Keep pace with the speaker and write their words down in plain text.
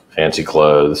fancy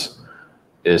clothes,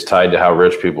 is tied to how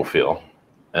rich people feel.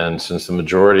 And since the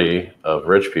majority of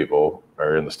rich people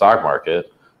are in the stock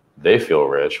market, they feel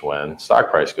rich when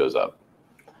stock price goes up.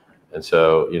 And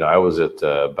so, I was at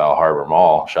Bal Harbour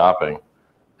Mall shopping,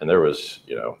 and there was,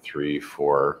 3,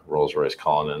 4 Rolls-Royce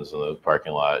Cullinans in the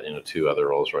parking lot, 2 other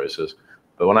Rolls-Royces.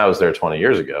 But when I was there 20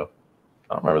 years ago,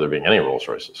 I don't remember there being any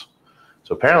Rolls-Royces.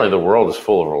 So apparently the world is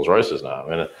full of Rolls-Royces now. I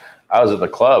mean, I was at the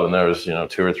club and there was, 2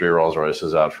 or 3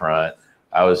 Rolls-Royces out front.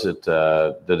 I was at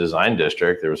the design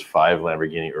district. There was 5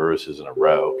 Lamborghini Uruses in a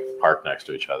row parked next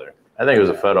to each other. I think it was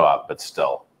a photo op, but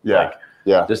still. Yeah.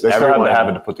 Just they everyone have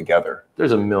it to put together.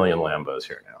 There's a million Lambos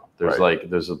here now.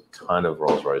 There's a ton of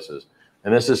Rolls-Royces.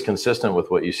 And this is consistent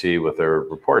with what you see with their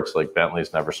reports, like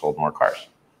Bentley's never sold more cars.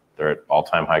 They're at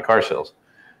all-time high car sales.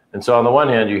 And so on the one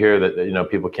hand, you hear that,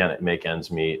 people can't make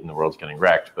ends meet and the world's getting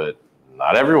wrecked, but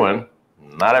not everyone.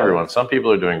 Some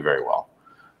people are doing very well.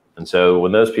 And so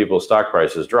when those people's stock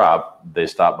prices drop, they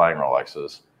stop buying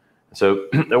Rolexes. And so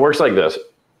it works like this.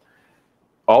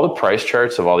 All the price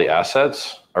charts of all the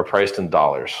assets are priced in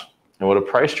dollars. And what a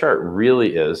price chart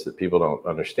really is that people don't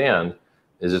understand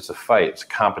is it's a fight, it's a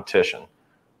competition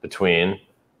between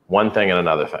one thing and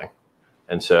another thing.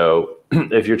 And so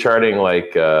if you're charting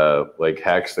like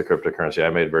Hex, the cryptocurrency I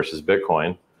made, versus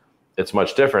Bitcoin, it's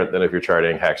much different than if you're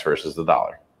charting Hex versus the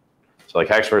dollar. So like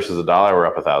Hex versus the dollar, we're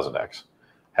up 1,000x.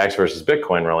 Hex versus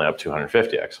Bitcoin, we're only up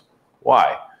 250x.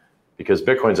 Why? Because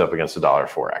Bitcoin's up against the dollar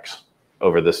 4x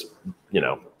over this,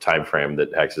 time frame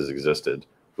that Hex has existed,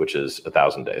 which is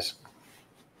 1,000 days.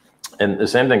 And the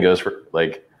same thing goes for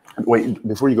like. Wait,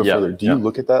 before you go further, do you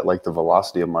look at that like the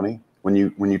velocity of money? When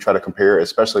you try to compare,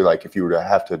 especially like if you were to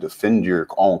have to defend your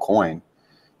own coin,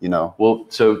 Well,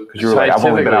 so you're like, I've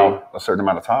only been out a certain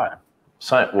amount of time.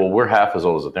 Well, we're half as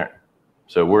old as Ethereum.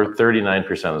 So we're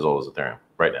 39% as old as Ethereum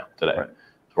right now, today. Right.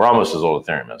 So we're almost as old as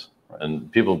Ethereum is. Right.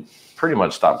 And people pretty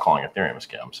much stopped calling Ethereum a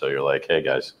scam. So you're like, hey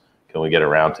guys, can we get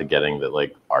around to getting that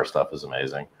like our stuff is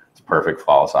amazing? It's a perfect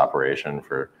flawless operation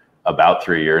for about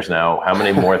 3 years now. How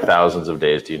many more thousands of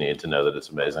days do you need to know that it's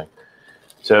amazing?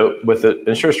 So with the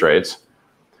interest rates,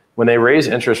 when they raise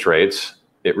interest rates,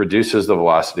 it reduces the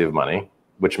velocity of money,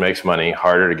 which makes money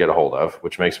harder to get a hold of,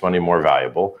 which makes money more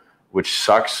valuable, which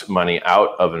sucks money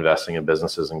out of investing in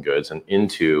businesses and goods and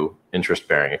into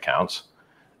interest-bearing accounts.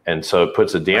 And so it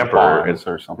puts a damper.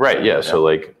 Or something. Right, yeah. So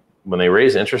like when they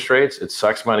raise interest rates, it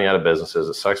sucks money out of businesses.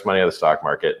 It sucks money out of the stock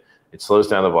market. It slows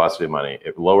down the velocity of money.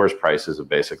 It lowers prices of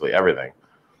basically everything.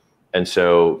 And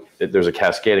so there's a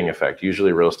cascading effect.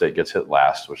 Usually real estate gets hit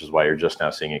last, which is why you're just now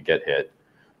seeing it get hit.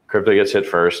 Crypto gets hit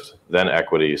first, then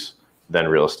equities, then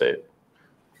real estate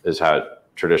is how it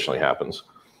traditionally happens.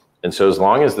 And so as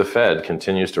long as the Fed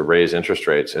continues to raise interest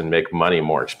rates and make money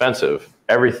more expensive,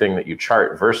 everything that you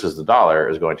chart versus the dollar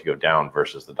is going to go down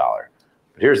versus the dollar.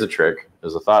 But here's the trick.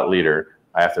 As a thought leader,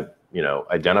 I have to,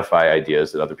 identify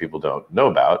ideas that other people don't know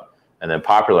about and then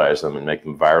popularize them and make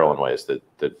them viral in ways that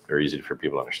are easy for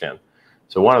people to understand.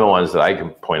 So one of the ones that I can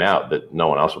point out that no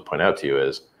one else would point out to you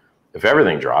is if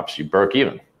everything drops, you broke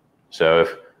even. So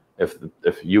if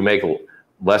you make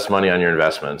less money on your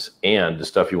investments and the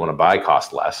stuff you want to buy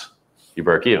costs less, you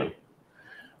broke even.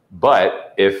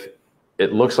 But if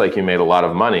it looks like you made a lot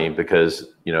of money because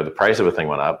the price of a thing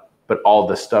went up, but all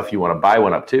the stuff you want to buy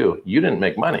went up too, you didn't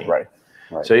make money. Right.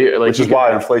 So which is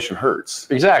why inflation hurts.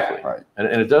 Exactly. Right. And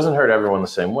it doesn't hurt everyone the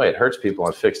same way. It hurts people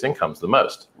on fixed incomes the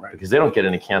most because they don't get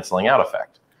any canceling out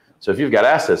effect. So if you've got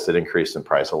assets that increase in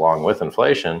price along with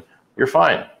inflation, you're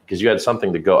fine because you had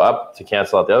something to go up to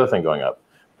cancel out the other thing going up.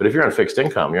 But if you're on fixed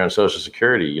income, you're on Social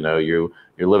Security, you're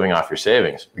living off your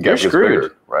savings, you're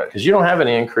screwed, right? Because you don't have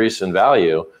any increase in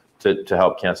value to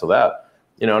help cancel that.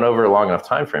 And over a long enough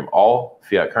time frame, all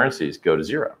fiat currencies go to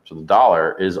zero. So the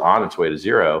dollar is on its way to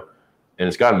zero, and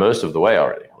it's gone most of the way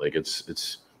already. Like it's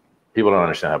people don't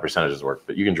understand how percentages work,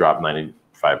 but you can drop 95%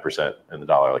 in the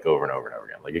dollar like over and over and over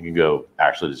again. Like it can go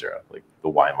actually to zero. Like the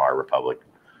Weimar Republic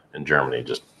in Germany,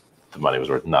 just the money was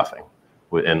worth nothing.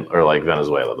 Or like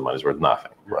Venezuela, the money's worth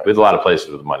nothing. Right. There's a lot of places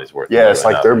where the money's worth. Yeah, it's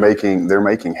like they're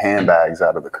making handbags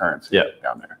out of the currency.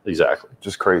 Down there. Exactly.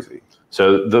 Just crazy.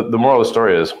 So the moral of the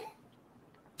story is,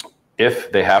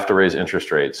 if they have to raise interest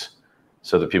rates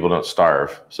so that people don't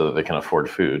starve, so that they can afford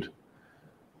food,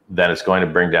 then it's going to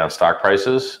bring down stock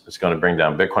prices. It's going to bring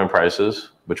down Bitcoin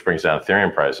prices, which brings down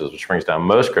Ethereum prices, which brings down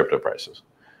most crypto prices.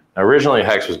 Now, originally,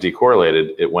 Hex was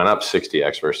decorrelated. It went up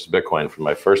 60x versus Bitcoin. From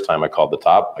my first time, I called the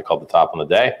top. I called the top on the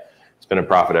day. It's been in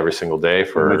profit every single day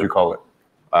for. When did you call it?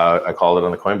 I called it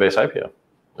on the Coinbase IPO.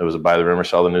 It was a buy the rumor,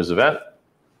 sell the news event.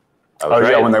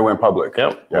 When they went public.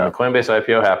 Yep. Yeah. When the Coinbase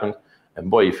IPO happened, and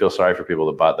boy, you feel sorry for people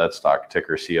that bought that stock,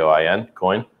 ticker COIN,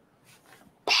 coin.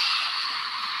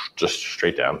 just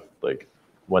straight down, like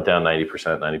went down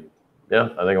 90%, I think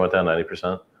it went down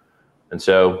 90%. And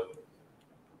so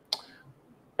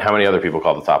how many other people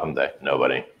called the top of the day?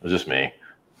 Nobody. It was just me.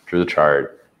 Drew the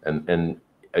chart, and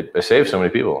I saved so many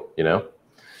people, you know?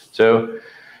 So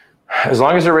as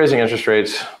long as they're raising interest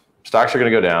rates, stocks are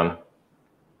going to go down,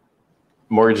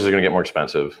 mortgages are going to get more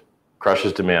expensive,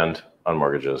 crushes demand on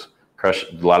mortgages, a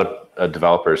lot of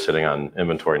developers sitting on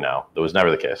inventory now. That was never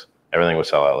the case. Everything would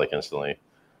sell out like instantly.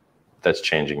 That's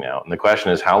changing now. And the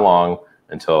question is how long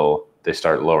until they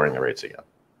start lowering the rates again?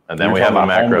 And then we have a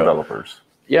macro. Home developers.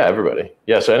 Yeah, everybody.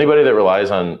 Yeah, so anybody that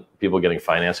relies on people getting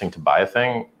financing to buy a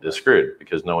thing is screwed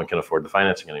because no one can afford the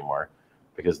financing anymore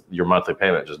because your monthly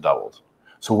payment just doubled.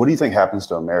 So what do you think happens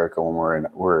to America when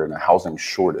we're in a housing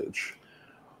shortage?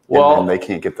 Well, and they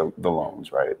can't get the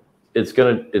loans, right? It's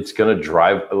gonna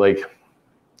drive, like,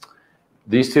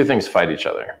 these two things fight each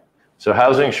other. So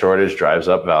housing shortage drives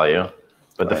up value,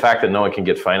 but the fact that no one can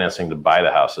get financing to buy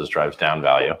the houses drives down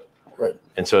value. Right.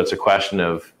 And so it's a question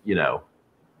of, you know,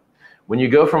 when you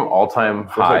go from all-time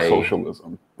high, like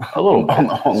socialism, a little bit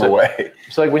on the way.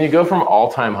 So like when you go from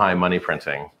all-time high money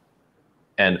printing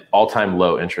and all-time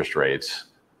low interest rates,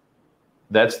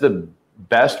 that's the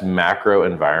best macro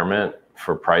environment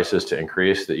for prices to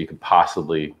increase that you could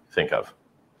possibly think of.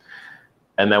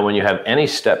 And then when you have any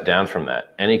step down from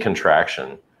that, any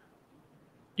contraction,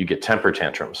 you get temper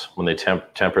tantrums. When they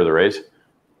temper the rates,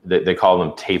 they call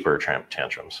them taper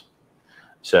tantrums.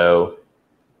 So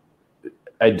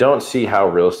I don't see how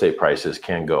real estate prices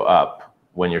can go up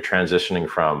when you're transitioning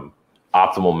from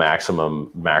optimal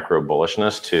maximum macro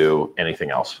bullishness to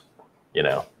anything else. You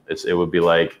know, it would be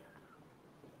like,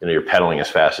 you know, you're pedaling as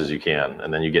fast as you can,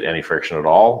 and then you get any friction at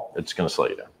all, it's going to slow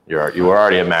you down. You are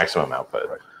already at maximum output.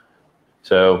 Right.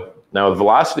 So now with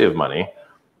velocity of money,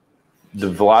 the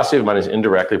velocity of money is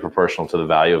indirectly proportional to the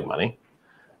value of money.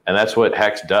 And that's what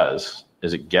HEX does,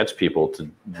 is it gets people to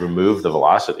remove the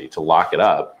velocity, to lock it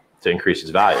up, to increase its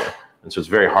value. And so it's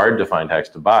very hard to find HEX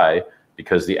to buy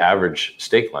because the average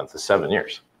stake length is 7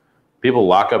 years. People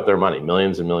lock up their money,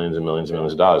 millions and millions and millions and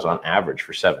millions of dollars on average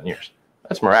for 7 years.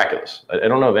 That's miraculous. I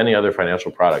don't know of any other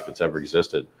financial product that's ever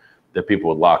existed that people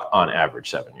would lock on average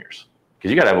 7 years. Because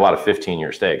you got to have a lot of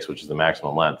 15-year stakes, which is the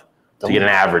maximum length, to get an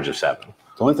average of 7.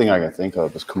 The only thing I can think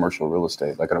of is commercial real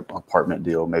estate, like an apartment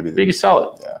deal. Maybe you can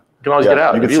sell it. Yeah, you can always get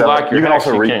out. You if you lock your HEX,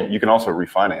 you can also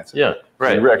refinance it. Yeah,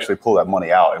 right. You actually pull that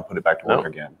money out and put it back to work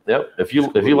again. Yep. If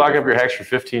you lock up your HEX for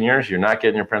 15 years, you're not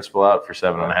getting your principal out for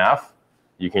 7.5.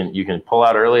 You can pull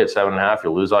out early at 7.5.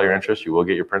 You'll lose all your interest. You will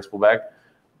get your principal back,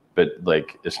 but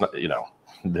like it's not, you know,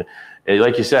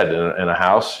 like you said, in a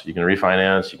house you can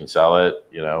refinance, you can sell it.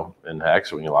 You know, in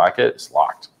HEX when you lock it, it's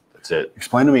locked. That's it.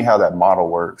 Explain to me how that model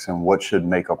works and what should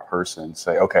make a person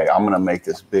say, okay, I'm going to make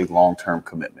this big long-term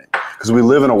commitment. Because we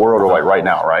live in a world of like right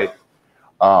now, right?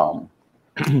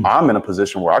 I'm in a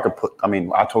position where I could put, I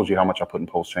mean, I told you how much I put in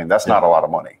Pulse Chain. That's not a lot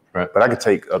of money. Right. But I could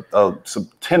take a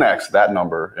 10x that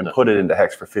number and put it into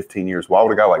HEX for 15 years. Why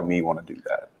would a guy like me want to do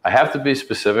that? I have to be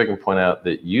specific and point out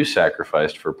that you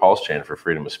sacrificed for Pulse Chain for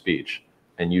freedom of speech.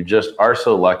 And you just are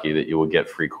so lucky that you will get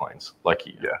free coins.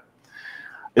 Lucky you. Yeah.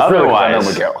 It's otherwise,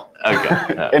 really Miguel.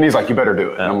 Okay. Yeah. And he's like, you better do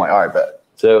it. And I'm like, all right, bet.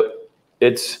 So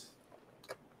it's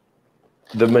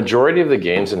the majority of the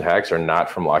gains in HEX are not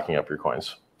from locking up your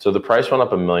coins. So the price went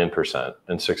up 1,000,000%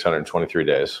 in 623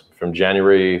 days from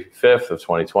January 5th of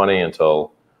 2020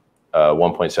 until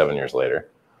 1.7 years later.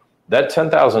 That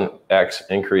 10,000x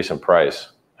increase in price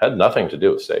had nothing to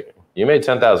do with staking. You made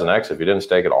 10,000x if you didn't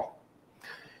stake at all.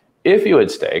 If you had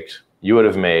staked, you would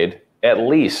have made at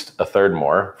least a third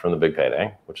more from the big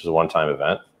payday, which is a one-time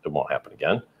event. It won't happen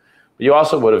again. But you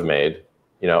also would have made,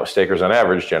 you know, stakers on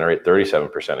average generate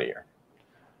 37% a year.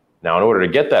 Now, in order to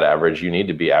get that average, you need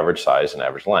to be average size and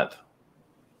average length.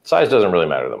 Size doesn't really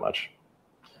matter that much.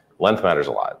 Length matters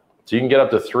a lot. So you can get up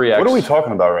to 3x. What are we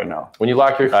talking about right now? When you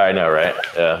lock your, I know, right?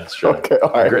 Yeah, that's true. Okay,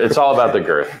 all right. It's all about the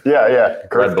girth. Yeah.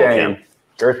 Girth game.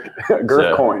 Girth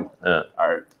So, coin. Yeah. All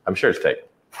right. I'm sure it's taken.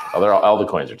 All the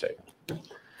coins are taken.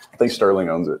 I think Sterling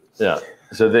owns it. Yeah.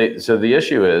 So the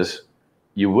issue is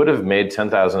you would have made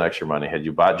 10,000 extra money had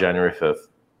you bought January 5th,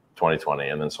 2020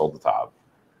 and then sold the top.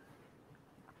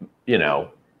 You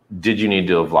know, did you need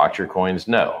to have locked your coins?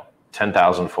 No.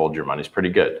 10,000 fold your money is pretty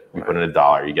good. You put in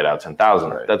 $1, you get out 10,000.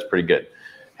 Right. That's pretty good.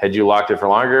 Had you locked it for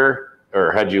longer,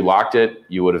 or had you locked it,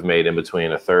 you would have made in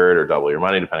between a third or double your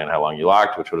money, depending on how long you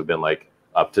locked, which would have been like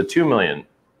up to 2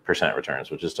 million% returns,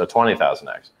 which is a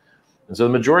 20,000x. And so the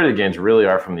majority of the gains really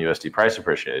are from the USD price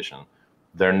appreciation.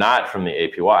 They're not from the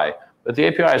APY, but the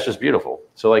APY is just beautiful.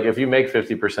 So like if you make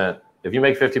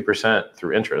 50%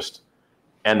 through interest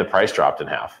and the price dropped in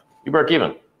half, you broke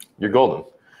even. you're golden.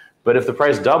 But if the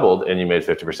price doubled and you made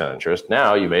 50% interest,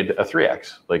 now you made a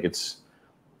 3x. Like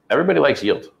everybody likes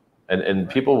yield, and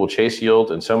people will chase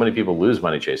yield, and so many people lose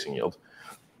money chasing yield.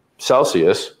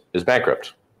 Celsius is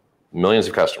bankrupt. Millions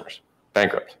of customers,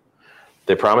 bankrupt.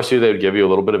 They promised you they would give you a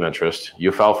little bit of interest.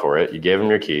 You fell for it. You gave them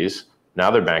your keys. Now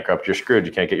they're bankrupt. You're screwed.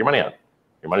 You can't get your money out.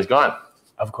 Your money's gone.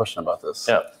 I have a question about this.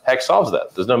 Yeah, Hex solves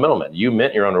that. There's no middleman. You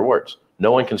mint your own rewards.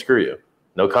 No one can screw you.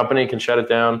 No company can shut it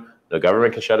down. No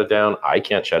government can shut it down. I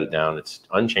can't shut it down. It's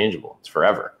unchangeable. It's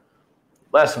forever.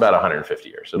 Lasts about 150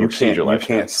 years. It'll exceed your life. You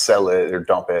can't sell it or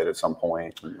dump it at some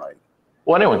point.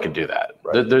 Well, anyone can do that.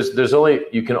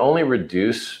 Right. You can only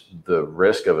reduce the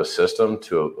risk of a system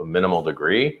to a minimal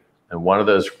degree. And one of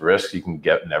those risks you can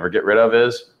never get rid of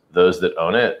is those that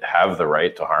own it have the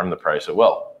right to harm the price at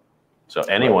will. So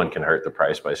anyone can hurt the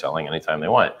price by selling anytime they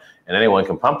want. And anyone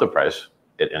can pump the price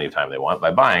at any time they want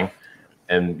by buying.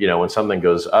 And when something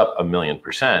goes up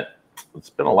 1,000,000%, it's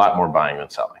been a lot more buying than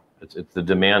selling. The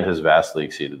demand has vastly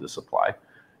exceeded the supply.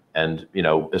 And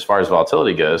as far as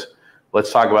volatility goes,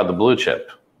 let's talk about the blue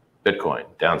chip. Bitcoin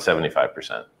down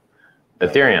 75%.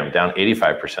 Ethereum down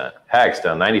 85%. Hex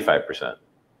down 95%.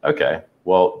 Okay,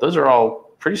 well, those are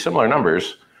all pretty similar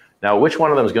numbers. Now, which one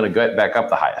of them is going to get back up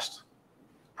the highest?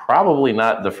 Probably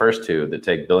not the first two that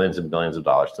take billions and billions of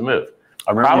dollars to move.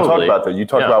 I remember you talked about that. You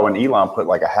talked about when Elon put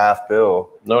like a $500 million.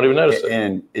 No one even noticed it.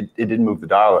 And it didn't move the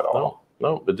dial at all.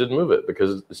 No, it didn't move it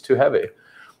because it's too heavy.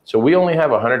 So we only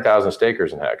have 100,000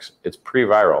 stakers in Hex. It's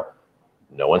pre-viral.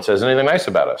 No one says anything nice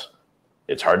about us.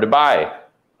 It's hard to buy.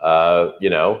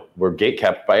 We're gate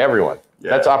kept by everyone. Yeah.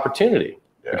 That's opportunity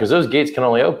because those gates can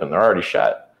only open. They're already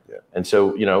shut. Yeah. And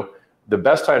so, the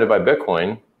best time to buy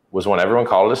Bitcoin was when everyone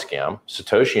called it a scam.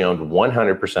 Satoshi owned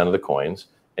 100% of the coins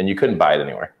and you couldn't buy it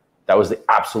anywhere. That was the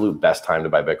absolute best time to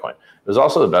buy Bitcoin. It was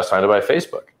also the best time to buy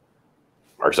Facebook.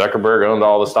 Mark Zuckerberg owned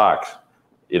all the stocks.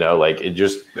 You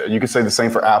could say the same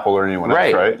for Apple or anyone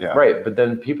else, right? Yeah. Right. But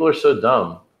then people are so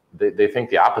dumb. They think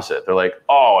the opposite. They're like,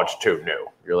 oh, it's too new.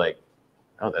 You're like,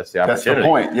 oh, that's the opportunity. That's the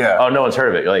point, yeah. Oh, no one's heard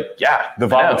of it. You're like, yeah. The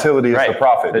volatility is the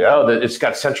profit. Yeah. Oh, it's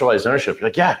got centralized ownership. You're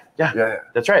like, yeah.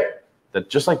 That's right. That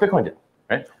just like Bitcoin did,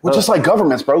 right? Well, just like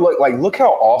governments, bro. Look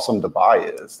how awesome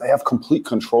Dubai is. They have complete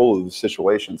control of the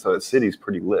situation, so the city's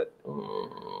pretty lit.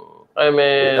 I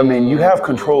mean, you have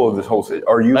control of this whole city.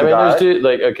 Are you the guy?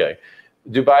 Okay.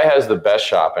 Dubai has the best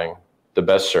shopping, the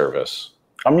best service.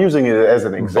 I'm using it as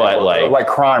an example, like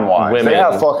crime-wise. They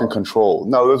have fucking control.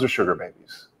 No, those are sugar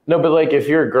babies. No, but if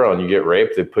you're a girl and you get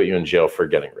raped, they put you in jail for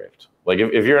getting raped. Like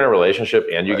if you're in a relationship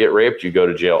and you get raped, you go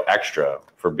to jail extra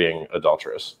for being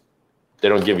adulterous. They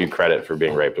don't give you credit for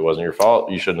being raped. It wasn't your fault.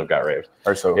 You shouldn't have got raped.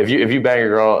 Right, so if you bang a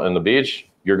girl on the beach,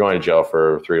 you're going to jail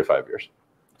for 3 to 5 years.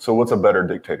 So what's a better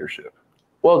dictatorship?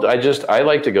 Well, I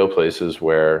like to go places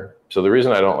where. So the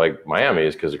reason I don't like Miami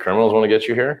is because the criminals want to get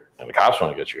you here and the cops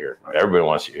want to get you here. Right. Everybody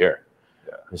wants you here.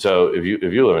 Yeah. And so if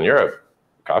you live in Europe,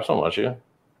 cops don't want you.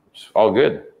 It's all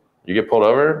good. You get pulled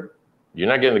over, you're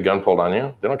not getting the gun pulled on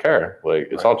you. They don't care.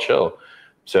 It's all chill.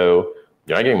 So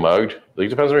you're not getting mugged. It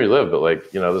depends where you live, but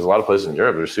there's a lot of places in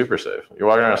Europe that are super safe. You're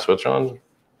walking around Switzerland,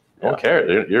 they don't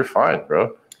care. You're fine,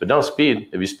 bro. But don't speed.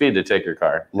 If you speed, they take your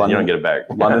car. London, you don't get it back.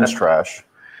 London's trash.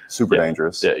 Super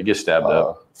dangerous. Yeah, you get stabbed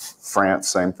up. France,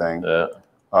 same thing. Yeah.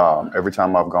 Every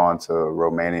time I've gone to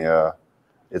Romania,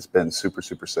 it's been super,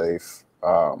 super safe.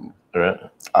 Right.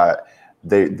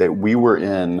 We were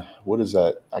in, what is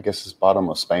that? I guess it's bottom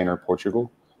of Spain or Portugal.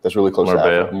 That's really close to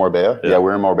Africa. Marbella. Yeah,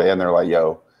 we're in Marbella, and they're like,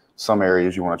 yo, some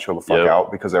areas you want to chill the fuck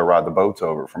out because they'll ride the boats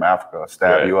over from Africa,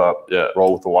 stab you up,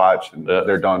 roll with the watch, and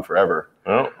they're done forever.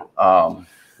 Oh.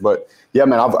 But yeah,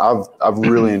 man, I've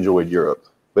really enjoyed Europe.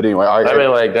 But anyway,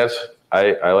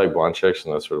 I like blonde chicks,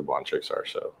 and that's what blonde chicks are.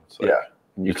 So it's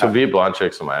to beat blonde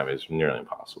chicks in Miami is nearly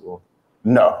impossible.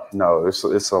 No,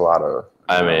 it's a lot of.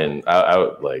 I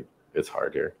would it's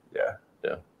hard here. Yeah.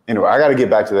 Anyway, I got to get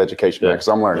back to the education because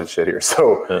I'm learning shit here.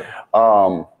 So,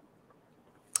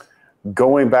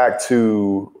 going back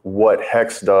to what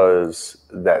Hex does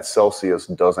that Celsius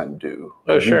doesn't do.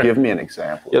 You give me an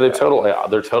example. Yeah,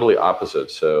 they're totally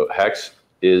opposite. So Hex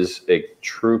is a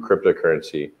true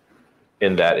cryptocurrency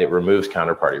in that it removes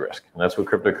counterparty risk. And that's what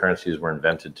cryptocurrencies were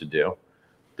invented to do.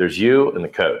 There's you and the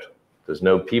code. There's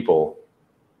no people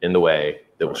in the way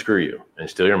that will screw you and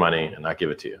steal your money and not give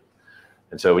it to you.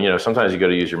 And so, sometimes you go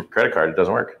to use your credit card, it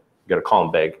doesn't work. You got to call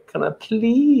and beg, can I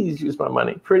please use my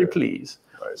money? Pretty please.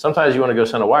 Right. Sometimes you want to go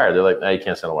send a wire. They're like, no, you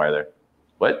can't send a wire there.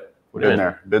 What? Been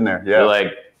there. Yeah. You're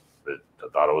like, I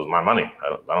thought it was my money.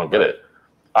 I don't get it.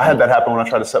 I had that happen when I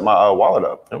tried to set my wallet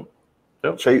up.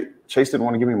 Yep. Chase didn't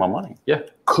want to give me my money. Yeah.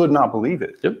 Could not believe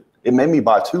it. Yep. It made me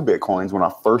buy 2 Bitcoins when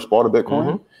I first bought a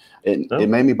Bitcoin. And it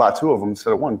made me buy 2 of them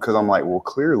instead of 1 because I'm like, well,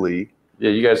 clearly. Yeah,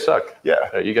 you guys suck.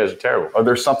 Yeah. You guys are terrible. Or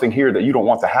there's something here that you don't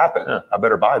want to happen. Yeah. I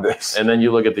better buy this. And then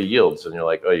you look at the yields and you're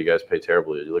like, oh, you guys pay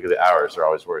terribly. You look at the hours, they're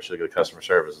always worse. You look at the customer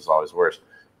service, it's always worse.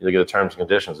 You look at the terms and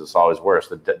conditions, it's always worse.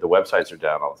 The websites are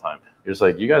down all the time. You're just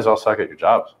like, you guys all suck at your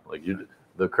jobs. Like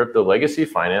the crypto legacy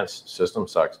finance system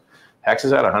sucks. Hex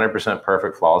has had 100%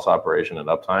 perfect flawless operation and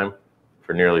uptime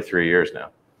for nearly 3 years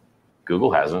now.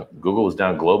 Google hasn't. Google was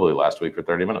down globally last week for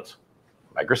 30 minutes.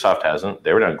 Microsoft hasn't.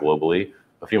 They were down globally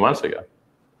a few months ago.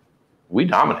 We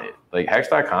dominate. Like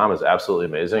Hex.com is absolutely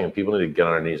amazing, and people need to get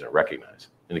on their knees and recognize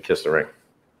and to kiss the ring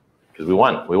because we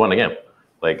won. We won the game.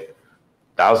 Like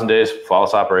 1,000 days,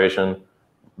 flawless operation,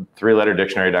 3-letter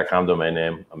dictionary.com domain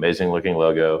name, amazing looking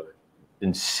logo,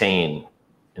 insane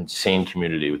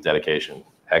community with dedication.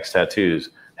 Hex tattoos,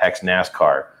 Hex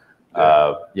NASCAR.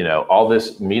 All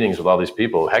this meetings with all these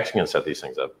people. Hex can set these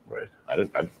things up. Right. I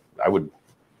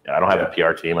don't have a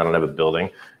PR team. I don't have a building,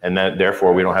 and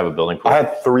therefore we don't have a building. I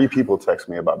had 3 people text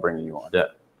me about bringing you on.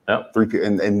 Yeah. 3 people,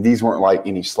 and these weren't like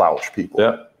any slouch people.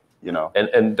 Yeah.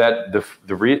 And that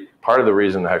part of the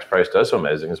reason the Hex price does so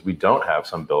amazing is we don't have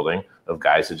some building of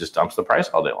guys that just dumps the price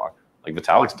all day long. Like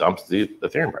Vitalik's dumps the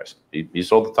Ethereum price. He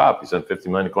sold the top. He sent 50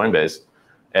 million to Coinbase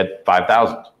at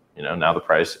 5,000. Now the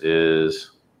price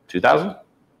is 2,000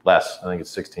 less. I think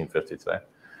it's 1,650 today.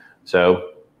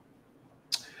 So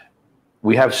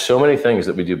we have so many things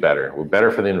that we do better. We're better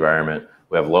for the environment.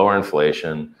 We have lower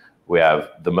inflation. We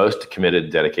have the most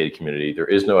committed, dedicated community. There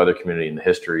is no other community in the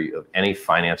history of any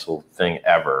financial thing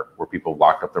ever where people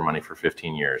locked up their money for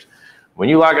 15 years. When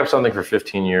you lock up something for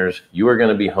 15 years, you are going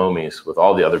to be homies with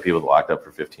all the other people that locked up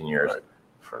for 15 years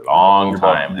for a long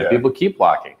time. And people keep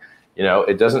locking.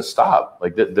 It doesn't stop.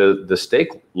 Like the stake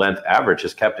length average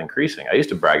has kept increasing. I used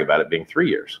to brag about it being 3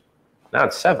 years. Now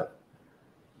it's 7.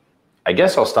 I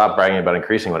guess I'll stop bragging about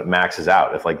increasing when it maxes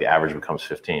out. If like the average becomes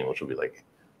 15, which will be like,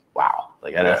 wow.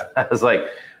 Like I was like,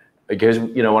 because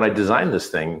when I designed this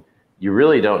thing, you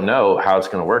really don't know how it's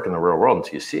going to work in the real world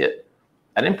until you see it.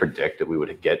 I didn't predict that we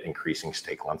would get increasing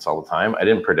stake lengths all the time. I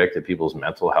didn't predict that people's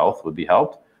mental health would be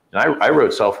helped. And I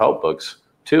wrote self-help books,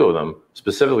 2 of them,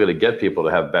 specifically to get people to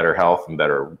have better health and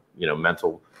better,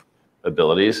 mental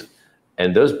abilities.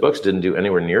 And those books didn't do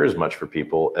anywhere near as much for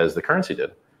people as the currency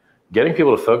did. Getting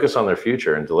people to focus on their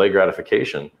future and delay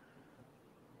gratification,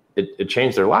 it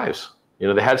changed their lives.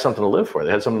 They had something to live for.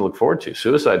 They had something to look forward to.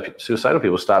 Suicidal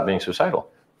people stopped being suicidal.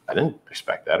 I didn't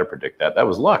expect that or predict that. That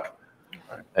was luck.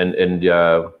 Right. And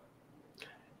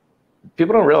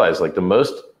people don't realize like the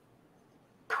most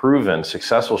proven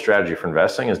successful strategy for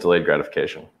investing is delayed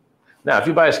gratification. Now, if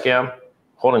you buy a scam,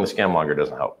 holding the scam longer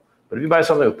doesn't help. But if you buy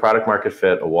something with product market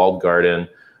fit, a walled garden,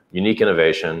 unique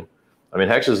innovation,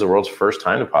 Hex is the world's first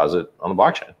time deposit on the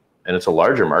blockchain. And it's a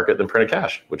larger market than printed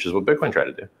cash, which is what Bitcoin tried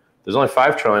to do. There's only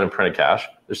 5 trillion in printed cash.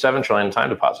 There's 7 trillion in time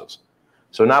deposits.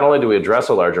 So not only do we address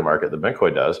a larger market than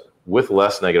Bitcoin does with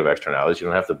less negative externalities, you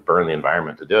don't have to burn the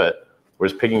environment to do it. We're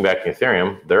just piggybacking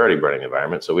Ethereum. They're already burning the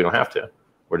environment, so we don't have to.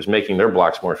 We're just making their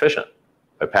blocks more efficient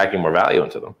by packing more value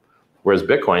into them. Whereas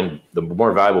Bitcoin, the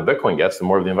more valuable Bitcoin gets, the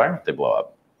more of the environment they blow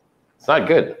up. It's not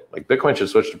good. Like Bitcoin should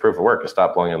switch to proof of work and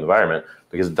stop blowing up the environment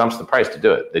because it dumps the price to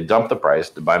do it. They dump the price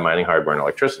to buy mining hardware and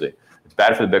electricity. It's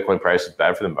bad for the Bitcoin price. It's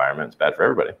bad for the environment. It's bad for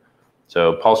everybody.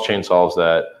 So Pulse Chain solves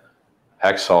that.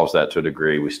 Hex solves that to a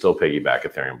degree. We still piggyback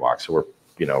Ethereum blocks. So we're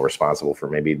responsible for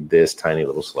maybe this tiny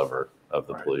little sliver of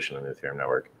the pollution in the Ethereum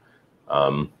network.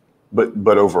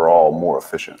 But overall more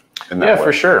efficient in that way.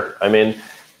 For sure.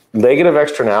 Negative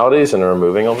externalities and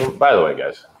removing them. By the way,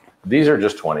 guys, these are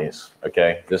just 20s,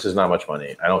 okay? This is not much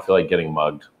money. I don't feel like getting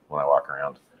mugged when I walk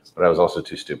around, but I was also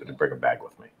too stupid to bring a bag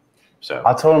with me. So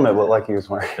I told him it looked like he was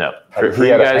wearing. No, for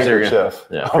you guys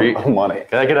are money.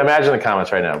 I can imagine the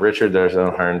comments right now. Richard, there's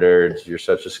no hundreds. You're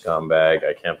such a scumbag.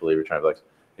 I can't believe you're trying to flex.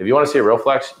 If you want to see a real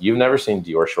flex, you've never seen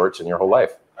Dior shorts in your whole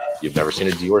life. You've never seen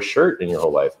a Dior shirt in your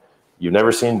whole life. You've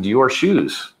never seen Dior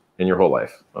shoes in your whole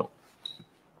life. Oh.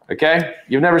 Okay?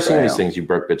 You've never seen these things, you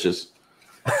broke bitches.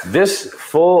 This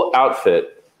full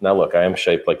outfit, now look, I am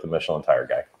shaped like the Michelin tire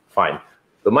guy. Fine.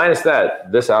 But minus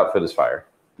that, this outfit is fire.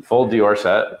 Full Dior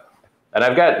set. And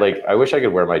I've got I wish I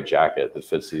could wear my jacket that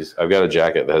fits these. I've got a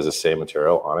jacket that has the same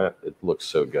material on it. It looks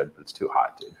so good, but it's too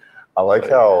hot, dude. I like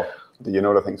how,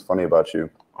 what I think is funny about you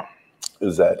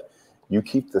is that you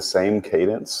keep the same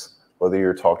cadence, whether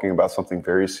you're talking about something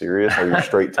very serious or you're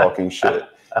straight talking shit.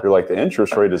 You're like, the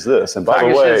interest rate is this. And by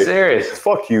the way, serious.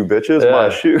 Fuck you, bitches, my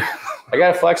shoe. I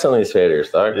got to flex on these haters,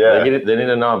 dog. Yeah. They need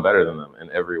to know I'm better than them in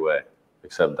every way,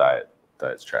 except diet.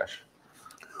 Diet's trash.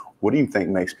 What do you think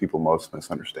makes people most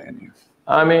misunderstand you?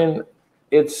 I mean,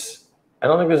 I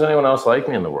don't think there's anyone else like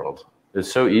me in the world.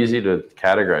 It's so easy to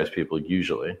categorize people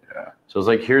usually. Yeah. So it's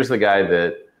like, here's the guy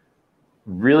that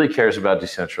really cares about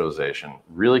decentralization,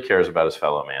 really cares about his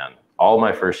fellow man. All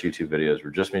my first YouTube videos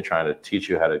were just me trying to teach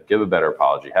you how to give a better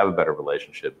apology, have a better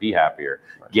relationship, be happier,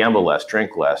 gamble less,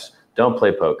 drink less, don't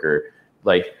play poker,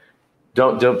 like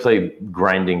don't play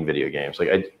grinding video games.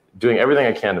 Like doing everything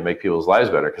I can to make people's lives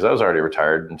better, because I was already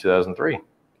retired in 2003.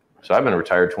 So I've been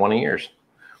retired 20 years.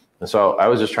 And so I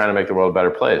was just trying to make the world a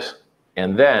better place.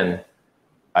 And then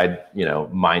I,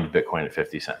 mined Bitcoin at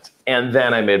 50 cents. And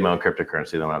then I made my own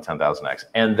cryptocurrency that went on 10,000x.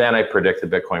 And then I predict the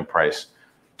Bitcoin price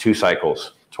 2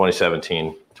 cycles,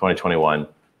 2017, 2021,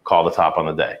 call the top on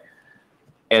the day.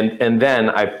 And then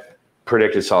I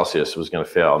predicted Celsius was going to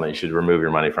fail and that you should remove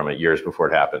your money from it years before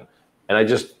it happened. And I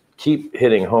just keep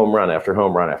hitting home run after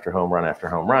home run after home run after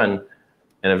home run.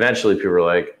 And eventually people are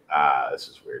like, this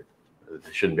is weird.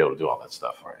 They shouldn't be able to do all that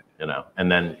stuff, right?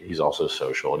 And then he's also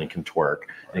social and he can twerk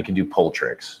and he can do pull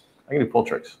tricks. I can do pull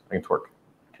tricks. I can twerk.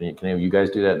 Can you guys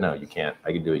do that? No, you can't.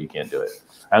 I can do it. You can't do it.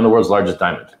 I'm the world's largest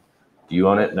diamond. Do you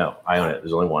own it? No, I own it.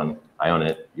 There's only one. I own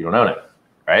it. You don't own it,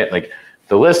 right? Like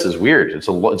the list is weird. It's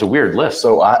a weird list.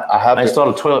 So I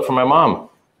installed a toilet for my mom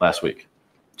last week.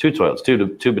 2 toilets, two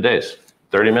bidets.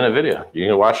 30-minute video. You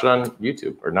can watch it on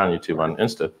YouTube or not on YouTube, on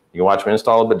Insta. You can watch me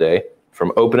install a bidet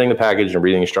from opening the package and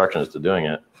reading instructions to doing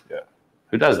it. Yeah.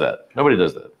 Who does that? Nobody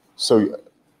does that. So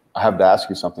I have to ask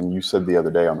you something. You said the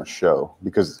other day on the show,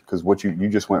 because what you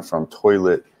just went from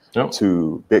toilet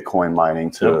to Bitcoin mining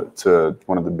to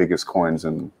one of the biggest coins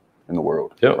in the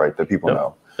world, right? That people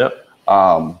know. Yep.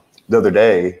 The other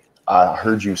day, I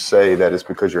heard you say that it's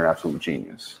because you're an absolute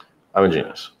genius. I'm a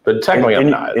genius, but technically I'm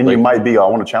not. And you might be. I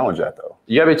want to challenge that though.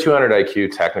 You gotta be 200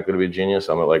 IQ technically to be a genius.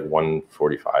 I'm at like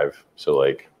 145, so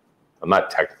like I'm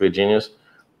not technically a genius,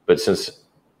 but since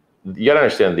you gotta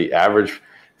understand the average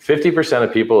 50%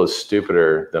 of people is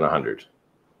stupider than 100.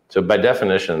 So by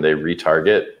definition, they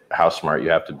retarget how smart you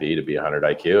have to be 100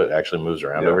 IQ. It actually moves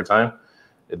around over time.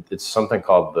 It's something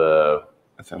called the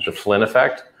Flynn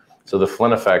effect. So the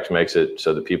Flynn effect makes it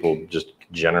so that people just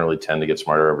generally tend to get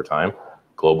smarter over time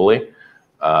globally.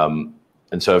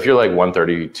 And so if you're like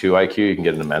 132 IQ, you can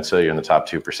get into Mensa, you're in the top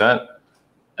 2%.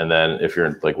 And then if you're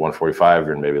in like 145,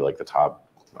 you're in maybe like the top,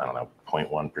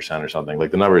 0.1% or something.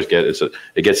 Like the numbers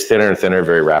it gets thinner and thinner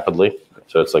very rapidly.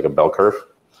 So it's like a bell curve.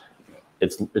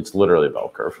 It's literally a bell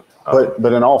curve.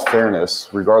 But in all fairness,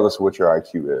 regardless of what your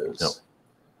IQ is,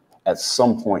 at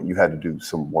some point you had to do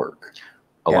some work.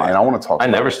 And I want to talk. I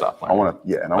never stopped learning.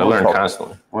 I learn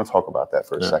constantly. I want to talk about that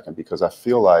for a second, because I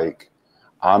feel like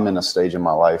I'm in a stage in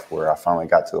my life where I finally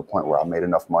got to the point where I made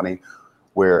enough money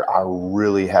where I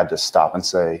really had to stop and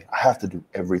say, I have to do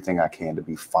everything I can to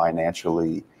be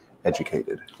financially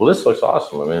educated. Well, this looks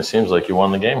awesome. I mean, it seems like you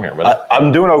won the game here, but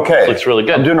I'm doing okay. It looks really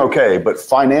good. I'm doing okay, but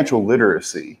financial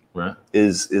literacy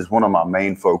is one of my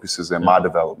main focuses in my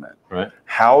development. Right.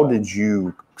 How did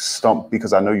you stump?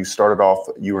 Because I know you started off,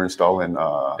 you were installing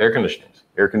air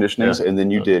conditionings, and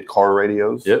then you did car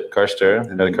radios. Yep, car stereo.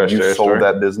 And then you sold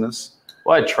that business.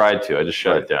 Well, I tried to. I just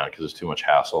shut it down because it's too much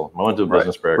hassle. I went to a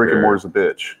business broker. Brick and mortar's a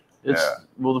bitch.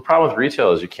 Well, the problem with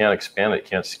retail is you can't expand it, you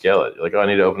can't scale it. You're like, I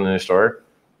need to open a new store,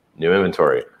 new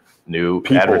inventory, new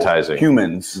advertising.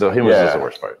 Humans. The humans is the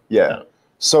worst part. Yeah.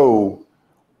 So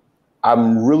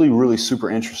I'm really, really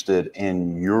super interested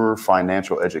in your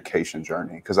financial education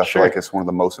journey, because I feel like it's one of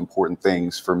the most important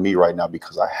things for me right now,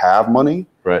 because I have money.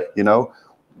 Right.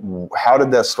 How did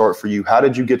that start for you? How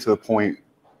did you get to the point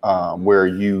where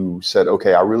you said,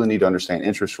 okay, I really need to understand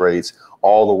interest rates,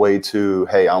 all the way to,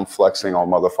 hey, I'm flexing on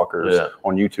motherfuckers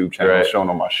on YouTube channels, showing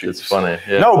them my shit. It's funny.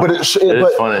 Yeah. No, but it's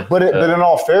funny. But in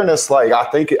all fairness, like I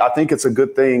think it's a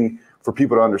good thing for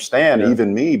people to understand,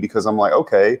 even me, because I'm like,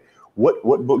 okay, what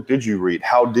book did you read?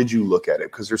 How did you look at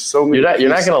it? Because there's so many. You're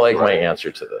not going to like my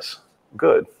answer to this.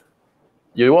 Good.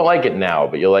 You won't like it now,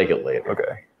 but you'll like it later.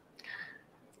 Okay.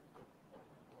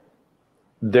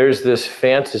 There's this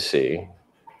fantasy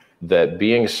that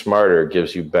being smarter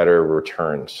gives you better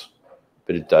returns,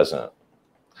 but it doesn't.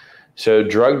 So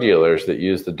drug dealers that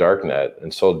used the dark net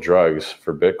and sold drugs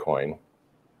for Bitcoin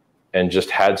and just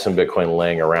had some Bitcoin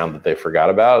laying around that they forgot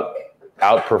about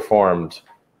outperformed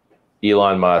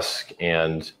Elon Musk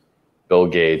and Bill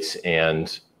Gates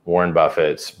and Warren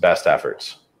Buffett's best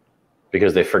efforts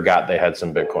because they forgot they had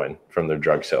some Bitcoin from their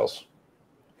drug sales.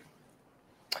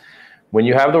 When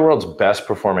you have the world's best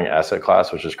performing asset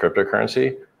class, which is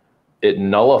cryptocurrency, it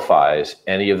nullifies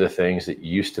any of the things that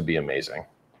used to be amazing.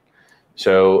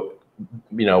 So,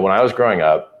 when I was growing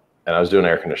up and I was doing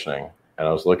air conditioning and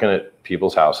I was looking at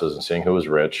people's houses and seeing who was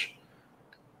rich,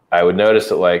 I would notice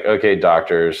that like, okay,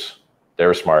 doctors, they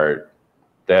were smart,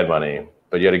 they had money,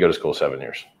 but you had to go to school 7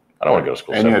 years. I don't want to go to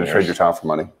school 7 years. And you had to trade your time for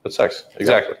money. That sucks.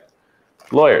 Exactly.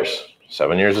 Lawyers,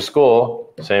 7 years of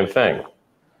school, same thing.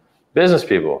 Business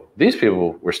people, these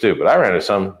people were stupid. I ran into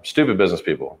some stupid business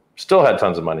people, still had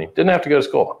tons of money, didn't have to go to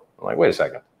school. I'm like, wait a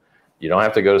second. You don't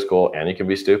have to go to school and you can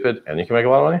be stupid and you can make a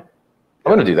lot of money?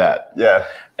 I'm going to do that. Yeah.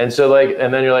 And so like,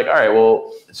 and then you're like, all right,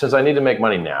 well, since I need to make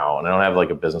money now and I don't have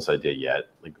like a business idea yet,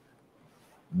 like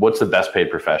what's the best paid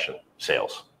profession?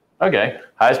 Sales. Okay.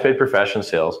 Highest paid profession,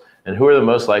 sales. And who are the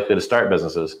most likely to start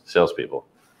businesses? Salespeople.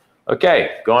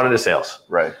 Okay. Go on into sales.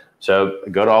 Right. So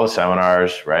go to all the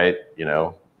seminars, right? You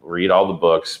know, read all the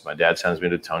books. My dad sends me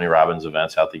to Tony Robbins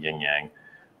events out the yin yang.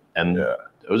 And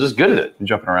I was just good at it. You're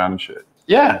jumping around and shit.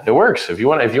 Yeah, it works. If you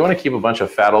want to keep a bunch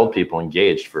of fat old people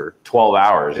engaged for 12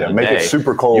 hours in a make day, it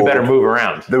super cold. You better move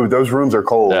around. Dude, those rooms are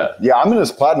cold. Yeah, I'm in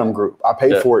this platinum group. I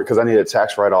paid for it because I needed a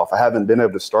tax write-off. I haven't been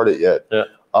able to start it yet. Yeah.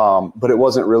 But it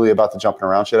wasn't really about the jumping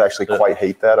around shit. I actually quite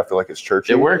hate that. I feel like it's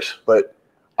churchy. It works. But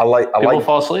I like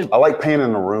fall asleep. I like paying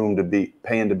to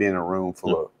be in a room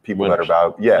full of people that are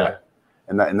valuable. Yeah.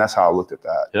 And that's how I looked at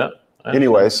that. Yeah.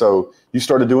 Anyway, so you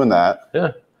started doing that.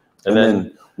 Yeah. And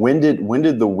then when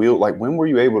did the wheel, like when were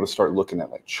you able to start looking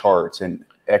at like charts and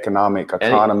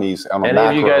economies on a macro? Any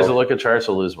of you guys that look at charts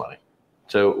will lose money.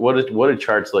 So what did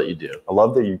charts let you do? I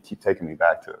love that you keep taking me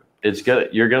back to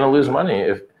it. You're gonna lose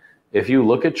money if you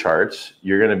look at charts.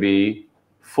 You're gonna be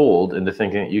fooled into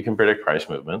thinking that you can predict price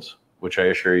movements, which I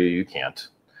assure you can't.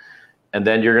 And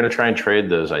then you're gonna try and trade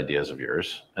those ideas of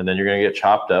yours, and then you're gonna get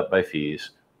chopped up by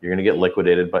fees. You're gonna get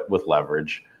liquidated with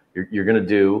leverage. You're gonna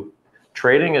do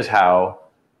trading is how.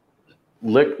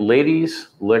 Ladies,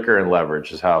 liquor, and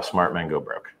leverage is how smart men go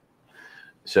broke.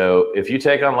 So if you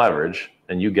take on leverage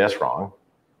and you guess wrong,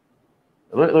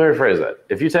 let me rephrase that.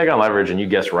 If you take on leverage and you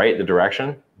guess right the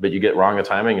direction, but you get wrong the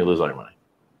timing, you lose all your money.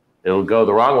 It'll go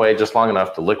the wrong way just long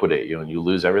enough to liquidate you and you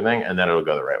lose everything, and then it'll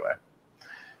go the right way.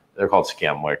 They're called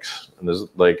scam wicks. And there's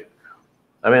like,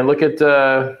 I mean, look at,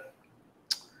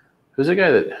 who's the guy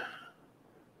that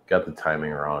got the timing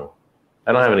wrong?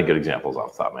 I don't have any good examples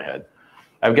off the top of my head.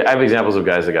 I have examples of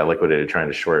guys that got liquidated trying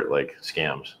to short like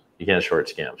scams. You can't short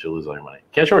scams. You'll lose all your money.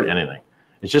 You can't short anything.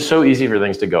 It's just so easy for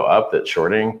things to go up that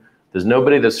shorting, there's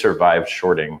nobody that survived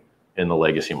shorting in the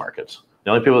legacy markets.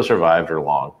 The only people that survived are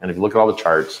long. And if you look at all the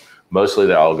charts, mostly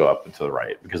they all go up and to the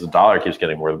right because the dollar keeps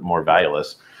getting more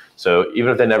valueless. So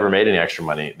even if they never made any extra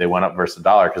money, they went up versus the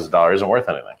dollar because the dollar isn't worth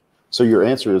anything. So your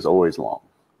answer is always long.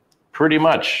 Pretty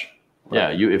much.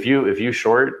 Right. Yeah. If you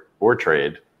short or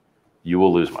trade, you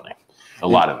will lose money. A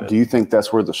lot of it. Do you think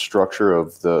that's where the structure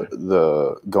of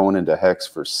the going into HEX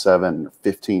for 7 or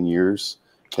 15 years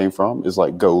came from? Is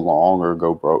like go long or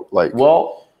go broke? Like,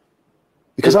 well,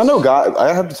 because I know a guy,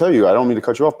 I have to tell you, I don't mean to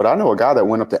cut you off, but I know a guy that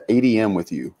went up to ADM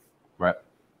with you. Right.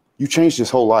 You changed his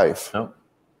whole life. No.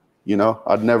 You know,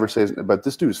 I'd never say, but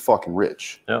this dude's fucking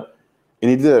rich. Yeah.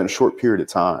 And he did it in a short period of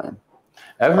time.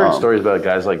 I've heard stories about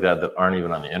guys like that aren't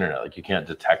even on the internet. Like you can't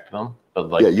detect them, but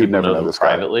like you'd never know know them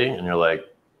privately, and you're like,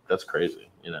 that's crazy,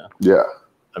 you know? Yeah.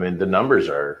 I mean, the numbers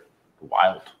are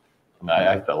wild. I mean,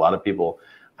 I a lot of people,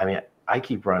 I mean, I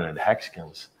keep running into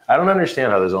Hexicans. I don't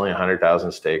understand how there's only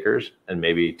 100,000 stakers and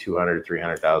maybe 200,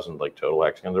 300,000 like total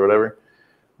Hexicans or whatever.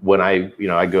 When I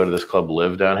go to this club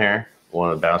Live down here, one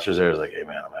of the bouncers there is like, hey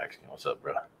man, I'm a Hexican. What's up,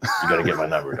 bro? You got to get my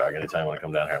number, dog. Anytime you want to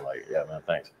come down here, I'm like, yeah, man,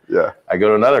 thanks. Yeah. I go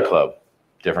to another club,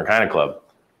 different kind of club.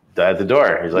 At the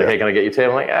door, he's like, hey, can I get you a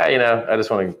table? I'm like, I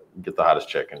just want to get the hottest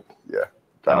chick. And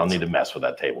I don't need to mess with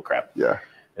that table crap. Yeah. And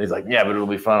he's like, yeah, but it'll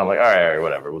be fun. I'm like, all right,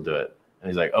 whatever, we'll do it. And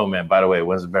he's like, oh man, by the way,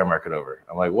 when's the bear market over?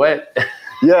 I'm like, what?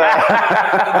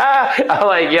 Yeah. I'm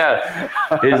like, yeah.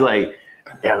 He's like,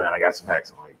 yeah, man, I got some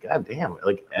Hex. I'm like, God damn.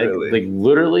 Like, really? Like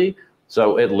literally.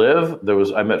 So at Live,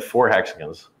 I met 4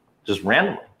 Hexicans just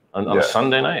randomly on a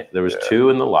Sunday night. There was 2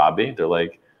 in the lobby. They're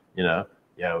like,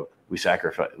 we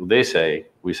sacrifice. They say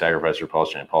we sacrifice for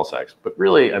pulse chain, pulse X, but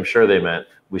really, I'm sure they meant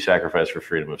we sacrifice for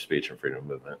freedom of speech and freedom of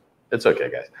movement. It's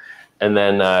okay, guys. And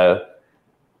then there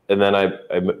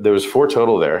was 4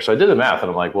 total there. So I did the math, and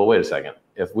I'm like, well, wait a second.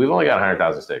 If we've only got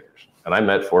 100,000 stakers, and I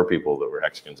met 4 people that were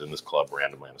Hexicans in this club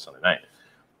randomly on a Sunday night,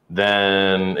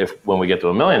 then when we get to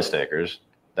 1 million stakers,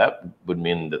 that would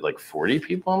mean that like 40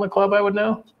 people in the club I would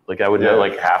know. Like I would know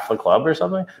like half the club or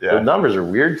something. Yeah. The numbers are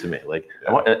weird to me. Like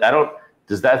I don't.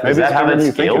 Is that how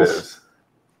that scales?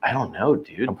 I don't know,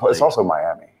 dude. It's also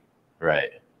Miami.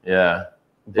 Right. Yeah.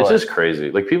 It's just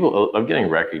crazy. Like I'm getting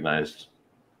recognized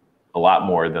a lot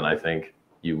more than I think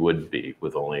you would be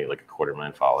with only like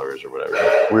 250,000 followers or whatever.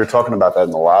 We were talking about that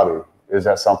in the lobby. Is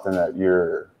that something that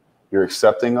you're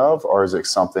accepting of, or is it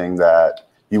something that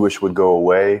you wish would go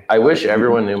away? I wish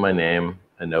everyone knew my name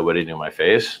and nobody knew my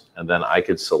face, and then I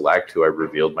could select who I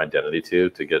revealed my identity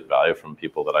to get value from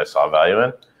people that I saw value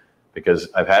in. Because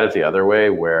I've had it the other way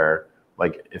where,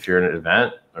 like, if you're in an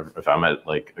event, or if I'm at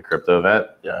like a crypto event,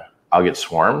 I'll get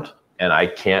swarmed and I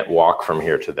can't walk from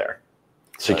here to there.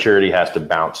 Security has to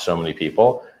bounce so many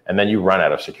people, and then you run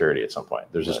out of security at some point.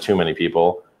 There's just too many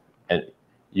people, and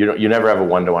you never have a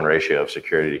 1-to-1 ratio of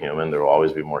security to human. There will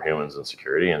always be more humans than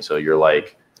security, and so you're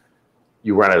like,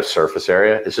 you run out of surface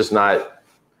area. It's just not.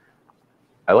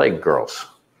 I like girls.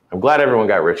 I'm glad everyone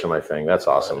got rich in my thing. That's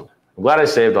awesome. I'm glad I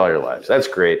saved all your lives. That's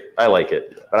great. I like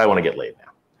it, but I want to get laid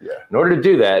now. Yeah. In order to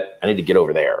do that, I need to get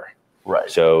over there. Right.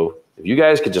 So if you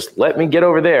guys could just let me get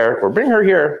over there or bring her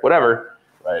here, whatever.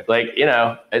 Right. Like,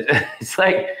 it's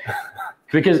like,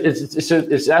 because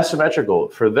it's asymmetrical.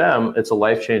 For them, it's a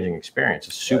life-changing experience.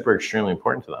 It's super extremely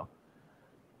important to them.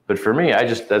 But for me,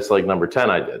 that's like number 10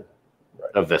 I did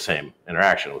of the same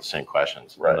interaction with the same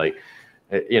questions. Right. Like,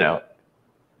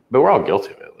 but we're all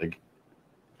guilty of it. Like,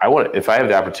 if I have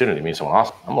the opportunity to meet someone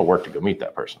awesome, I'm gonna work to go meet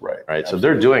that person. Right. Right. So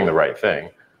they're doing the right thing.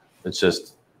 It's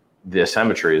just the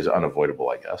asymmetry is unavoidable,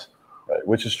 I guess. Right.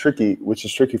 Which is tricky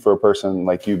for a person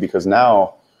like you, because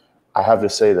now I have to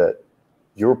say that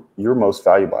your most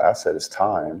valuable asset is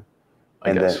time.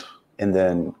 And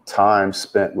then time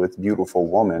spent with beautiful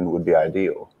woman would be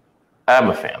ideal. I'm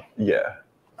a fan. Yeah.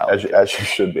 As you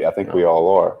should be. I think we all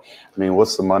are. I mean,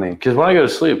 what's the money? Because when I go to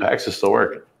sleep, Hex is still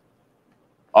working.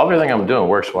 Everything I'm doing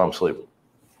works while I'm sleeping.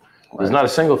 There's not a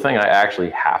single thing I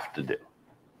actually have to do.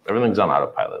 Everything's on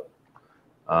autopilot.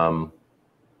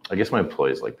 I guess my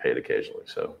employees like paid occasionally,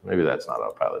 so maybe that's not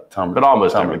autopilot. But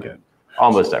almost everything.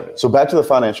 Almost everything. So back to the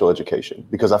financial education,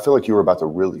 because I feel like you were about to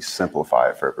really simplify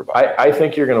it for everybody. I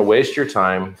think you're going to waste your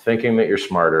time thinking that you're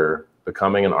smarter,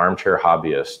 becoming an armchair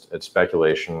hobbyist at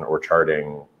speculation or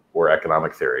charting or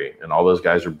economic theory, and all those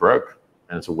guys are broke,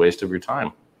 and it's a waste of your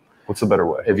time. What's the better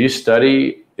way? If you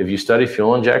study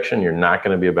fuel injection, you're not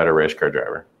going to be a better race car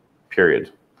driver,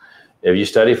 period. If you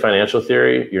study financial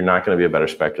theory, you're not going to be a better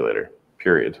speculator,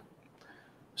 period.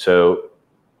 So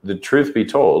the truth be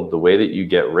told, the way that you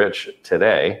get rich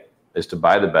today is to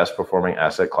buy the best performing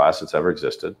asset class that's ever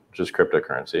existed, which is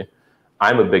cryptocurrency.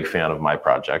 I'm a big fan of my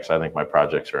projects. I think my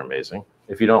projects are amazing.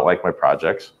 If you don't like my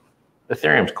projects,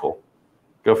 Ethereum's cool.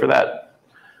 Go for that.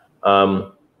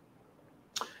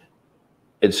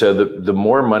 And so the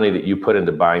more money that you put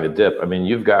into buying the dip, I mean,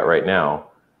 you've got right now,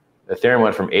 Ethereum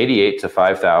went from 88 to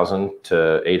 5,000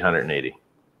 to 880.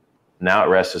 Now it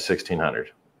rests at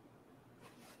 1,600.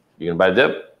 You can buy the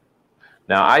dip?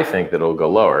 Now I think that it'll go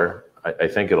lower. I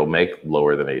think it'll make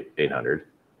lower than 800.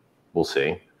 We'll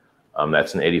see.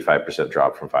 That's an 85%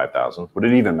 drop from 5,000. Would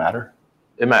it even matter?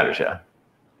 It matters, yeah.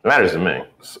 It matters to me.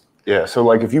 Yeah. So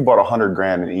like if you bought 100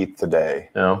 grand in ETH today,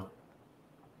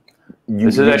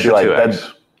 this is extra like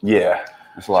 2x. Yeah.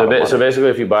 So basically,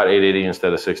 if you bought 880 instead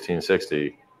of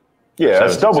 1660,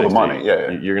 it's double the money.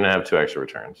 Yeah. You're gonna have 2 extra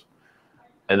returns.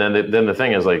 And then the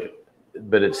thing is like,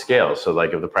 but it scales. So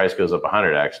like if the price goes up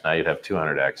 100x, now you'd have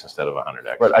 200x instead of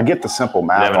 100x. Right. I get the simple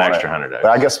math. You have an extra 100x.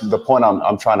 But I guess the point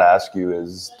I'm trying to ask you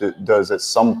is, does at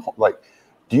some point, like,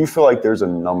 do you feel like there's a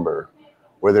number,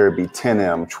 whether it be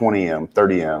 10M, 20M,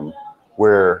 30M,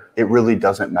 where it really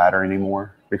doesn't matter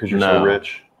anymore because you're so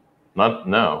rich?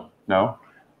 No.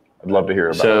 I'd love to hear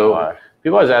about why.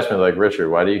 People always ask me, like, Richard,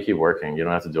 why do you keep working? You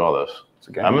don't have to do all this.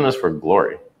 I'm in this for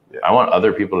glory. Yeah. I want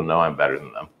other people to know I'm better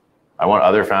than them. I want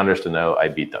other founders to know I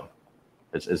beat them.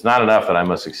 It's not enough that I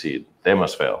must succeed. They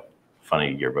must fail.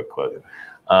 Funny yearbook quote.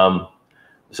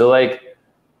 So like,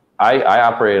 I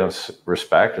operate on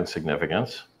respect and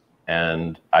significance,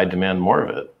 and I demand more of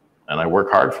it. And I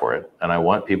work hard for it. And I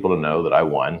want people to know that I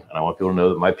won. And I want people to know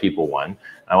that my people won. And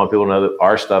I want people to know that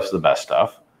our stuff's the best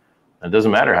stuff. And it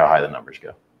doesn't matter how high the numbers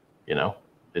go.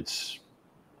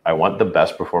 I want the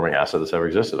best performing asset that's ever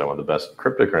existed. I want the best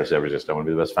cryptocurrency ever existed. I want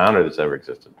to be the best founder that's ever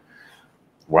existed.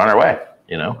 We're on our way,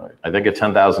 Right. I think a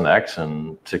 10,000x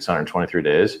in 623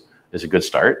 days is a good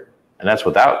start. And that's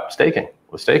without staking.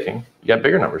 With staking, you got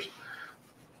bigger numbers.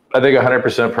 I think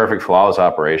 100% perfect flawless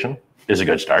operation is a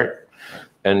good start.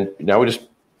 And now we just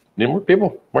need more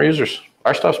people, more users.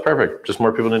 Our stuff's perfect. Just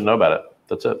more people need to know about it.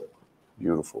 That's it.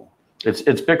 Beautiful. It's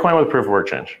Bitcoin with proof of work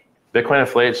change. Bitcoin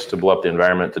inflates to blow up the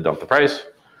environment to dump the price.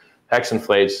 Hex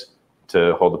inflates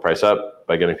to hold the price up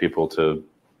by getting people to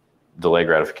delay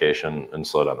gratification and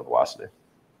slow down the velocity.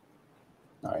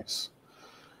 Nice.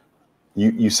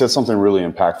 You said something really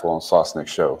impactful on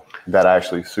Sosnick's show that I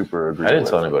actually super agree with. I didn't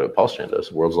tell anybody what Pulse Chain does.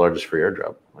 The world's largest free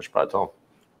airdrop. I should probably tell them.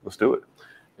 Let's do it.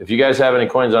 If you guys have any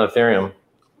coins on Ethereum,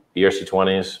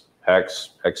 ERC20s,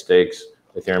 Hex, Hex stakes,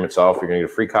 Ethereum itself. You're going to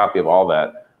get a free copy of all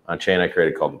that on a chain I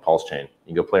created called the Pulse Chain. You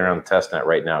can go play around the testnet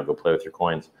right now. Go play with your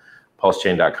coins.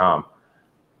 PulseChain.com.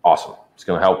 Awesome. It's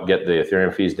going to help get the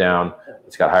Ethereum fees down.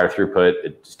 It's got higher throughput.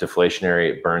 It's deflationary.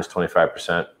 It burns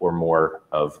 25% or more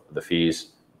of the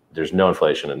fees. There's no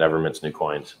inflation. It never mints new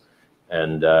coins.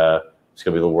 And it's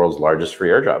going to be the world's largest free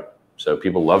airdrop. So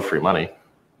people love free money,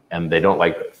 and they don't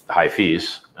like high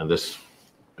fees. And this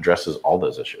addresses all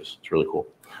those issues. It's really cool.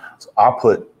 So I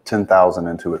put 10,000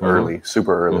 into it early,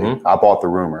 super early. I bought the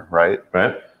rumor, right?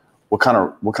 Right. What kind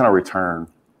of return?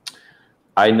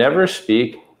 I never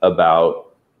speak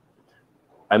about.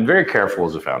 I'm very careful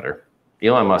as a founder.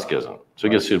 Elon Musk isn't, so he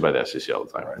gets sued by the SEC all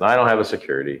the time. Right. I don't have a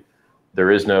security. There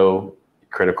is no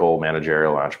critical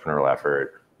managerial entrepreneurial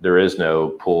effort. There is no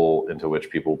pool into which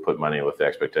people put money with the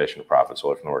expectation of profits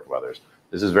away from the work of others.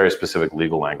 This is very specific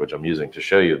legal language I'm using to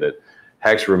show you that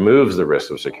Hex removes the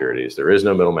risk of securities. There is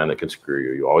no middleman that can screw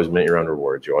you. You always mint your own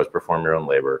rewards. You always perform your own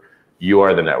labor. You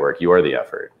are the network. You are the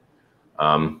effort.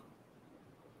 And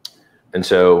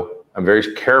so I'm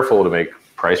very careful to make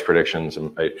price predictions.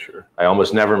 And I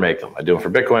almost never make them. I do them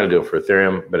for Bitcoin. I do them for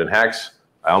Ethereum. But in Hex,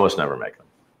 I almost never make them.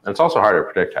 And it's also harder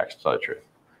to predict Hex, to tell you the truth,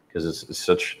 because it's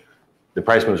such, the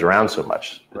price moves around so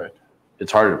much. Right.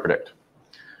 It's harder to predict.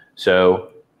 So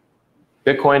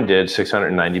Bitcoin did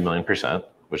 690 million %,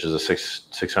 which is a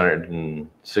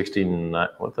 669,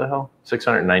 what the hell?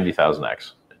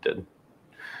 690,000x it did.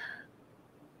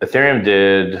 Ethereum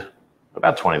did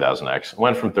about 20,000x. It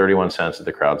went from 31 cents at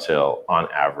the crowd sale on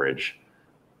average.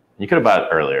 You could have bought it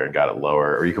earlier and got it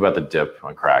lower, or you could have bought the dip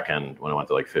on Kraken when it went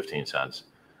to like 15 cents.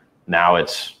 Now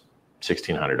it's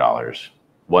 $1,600,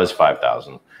 was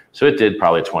 5,000. So it did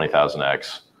probably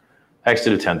 20,000x. Hex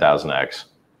did a 10,000x.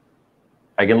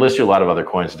 I can list you a lot of other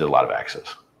coins that did a lot of X's.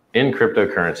 In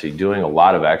cryptocurrency, doing a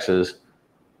lot of X's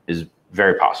is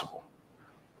very possible.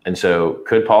 And so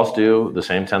could Pulse do the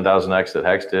same 10,000x that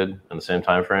Hex did in the same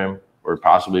time frame, or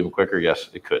possibly even quicker? Yes,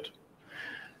 it could.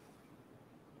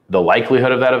 The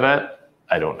likelihood of that event,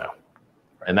 I don't know.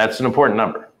 And that's an important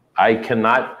number.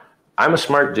 I'm a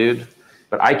smart dude,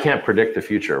 but I can't predict the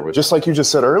future. Just like you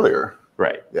just said earlier.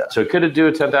 Right. Yeah. So could it do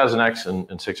a 10,000x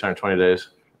in 620 days,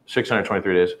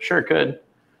 623 days? Sure, it could.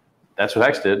 That's what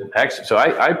Hex did. Hex. So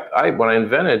I when I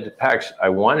invented Hex, I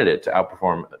wanted it to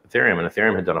outperform Ethereum, and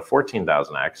Ethereum had done a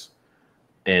 14,000x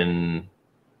in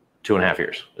 2.5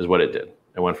 years, is what it did.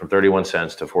 It went from 31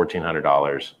 cents to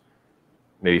 $1,400,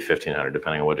 maybe $1,500,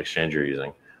 depending on what exchange you're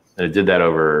using. And it did that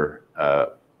over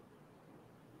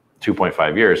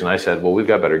 2.5 years. And I said, well, we've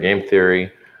got better game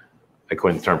theory. I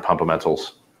coined the term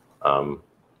pumpamentals. I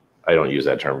don't use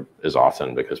that term as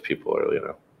often because people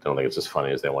are, don't think it's as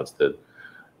funny as they once did.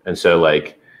 And so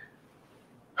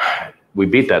we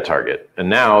beat that target. And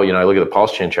now, I look at the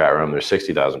Pulse Chain chat room, there's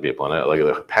 60,000 people in it. I look at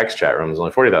the Hex chat room, there's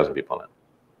only 40,000 people in it.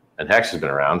 And Hex has been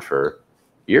around for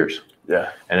years.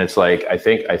 Yeah. And it's like, I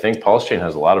think Pulse Chain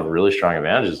has a lot of really strong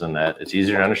advantages in that it's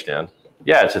easier to understand.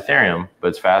 Yeah, it's Ethereum, but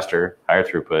it's faster, higher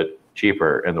throughput,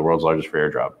 cheaper, and the world's largest free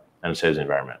airdrop. And it saves the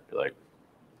environment. You're like,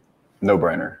 no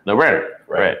brainer. No brainer.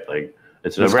 Right. Like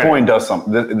it's a no-brainer. This coin does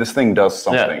something. This thing does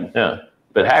something. Yeah.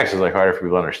 But Hex is harder for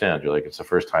people to understand. You're like, it's the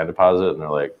first time deposit, and they're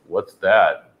like, what's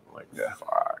that? I'm like,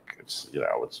 fuck. It's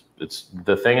it's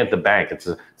the thing at the bank. It's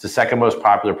the second most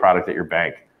popular product at your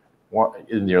bank.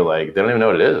 And you're like, they don't even know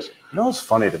what it is. What's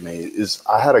funny to me is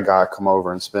I had a guy come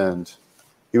over and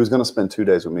he was going to spend 2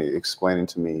 days with me explaining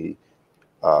to me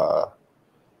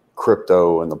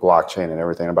crypto and the blockchain and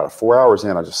everything. About 4 hours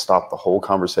in, I just stopped the whole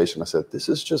conversation. I said, this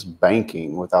is just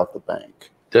banking without the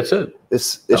bank. That's it.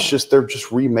 It's just, they're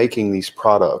just remaking these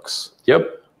products.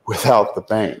 Yep. Without the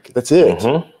bank. That's it.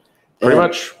 Mm-hmm. Pretty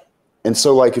much. And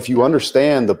so if you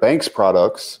understand the bank's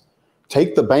products,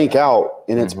 take the bank out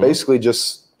and it's basically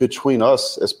just between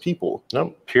us as people.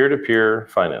 No, peer-to-peer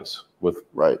finance with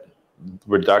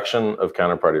reduction of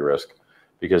counterparty risk,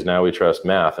 because now we trust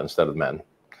math instead of men.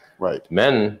 Right.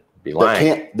 Men be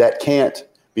lying. That can't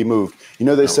be moved.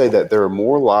 They say that there are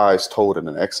more lies told in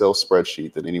an Excel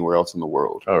spreadsheet than anywhere else in the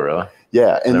world. Oh, really?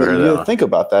 Yeah. And you think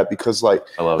about that because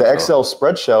the Excel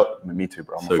spreadsheet, me too,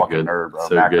 bro. I'm a fucking nerd, bro.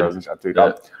 So macros and stuff, dude.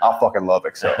 I fucking love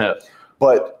Excel.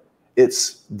 But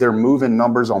they're moving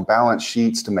numbers on balance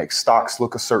sheets to make stocks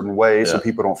look a certain way so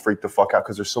people don't freak the fuck out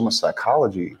because there's so much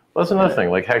psychology. Well, that's another thing,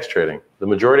 like Hex trading. The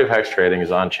majority of Hex trading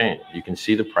is on chain. You can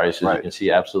see the prices. You can see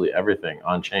absolutely everything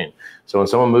on chain. So when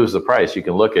someone moves the price, you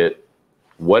can look at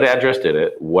what address did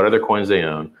it, what other coins they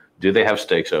own, do they have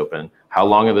stakes open, how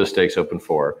long are those stakes open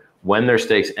for, when their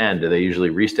stakes end, do they usually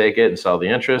restake it and sell the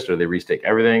interest, or do they restake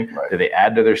everything? Do they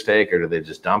add to their stake, or do they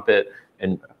just dump it?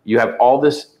 And you have all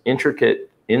this intricate,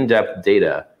 in-depth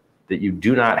data that you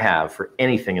do not have for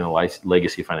anything in the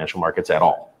legacy financial markets at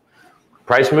all.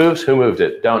 Price moves, who moved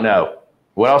it? Don't know.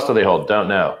 What else do they hold? Don't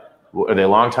know. Are they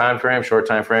long time frame, short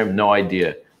time frame? No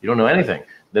idea. You don't know anything.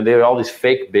 Then they have all these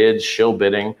fake bids, shill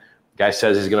bidding. Guy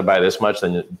says he's going to buy this much,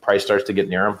 then the price starts to get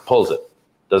near him, pulls it.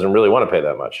 Doesn't really want to pay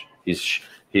that much. He's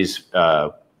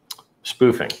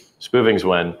spoofing. Spoofing is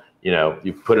when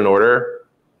you put an order,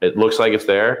 it looks like it's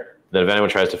there, then if anyone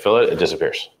tries to fill it, it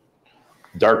disappears.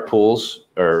 Dark pools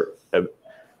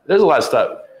there's a lot of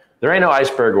stuff. There ain't no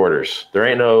iceberg orders. There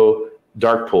ain't no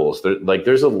dark pools.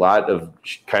 There's a lot of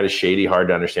kind of shady, hard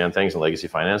to understand things in legacy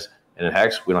finance. And in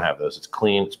Hex, we don't have those. It's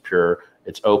clean, it's pure,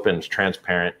 it's open, it's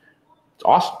transparent. It's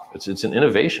awesome. It's an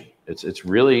innovation. It's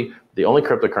really the only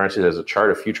cryptocurrency that has a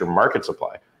chart of future market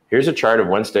supply. Here's a chart of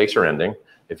when stakes are ending.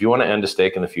 If you want to end a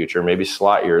stake in the future, maybe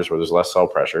slot years where there's less sell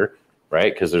pressure,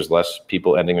 right? Because there's less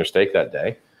people ending their stake that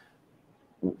day.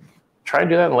 Try and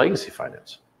do that in legacy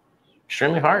finance.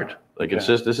 Extremely hard. It's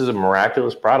just, this is a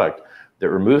miraculous product that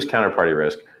removes counterparty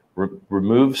risk,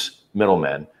 removes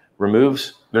middlemen,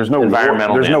 removes environmental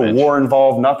damage. There's no war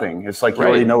involved, nothing. It's like you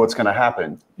already know what's going to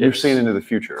happen. You're seeing into the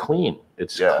future. Clean.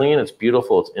 It's clean, it's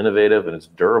beautiful, it's innovative, and it's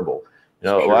durable.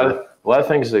 A lot of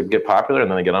things that get popular and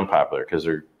then they get unpopular because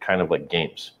they're kind of like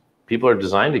games. People are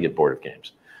designed to get bored of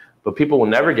games. But people will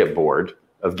never get bored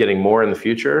of getting more in the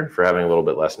future for having a little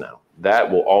bit less now.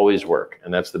 That will always work.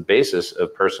 And that's the basis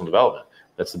of personal development.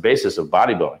 That's the basis of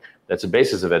bodybuilding. That's the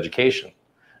basis of education.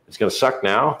 It's going to suck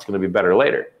now. It's going to be better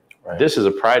later. Right. This is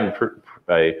a tried and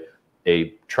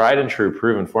true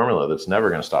proven formula that's never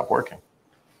going to stop working.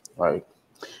 Right.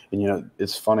 And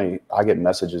it's funny. I get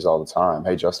messages all the time.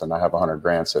 Hey, Justin, I have 100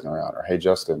 grand sitting around. Or hey,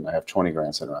 Justin, I have 20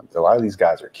 grand sitting around. A lot of these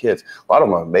guys are kids. A lot of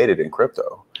them have made it in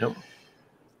crypto. Yep.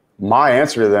 My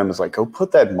answer to them is like, go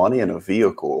put that money in a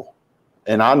vehicle.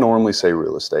 And I normally say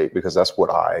real estate because that's what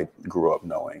I grew up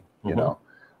knowing,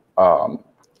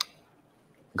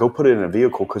 go put it in a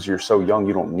vehicle because you're so young,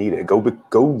 you don't need it. Go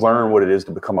learn what it is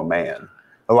to become a man.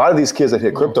 A lot of these kids that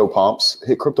hit crypto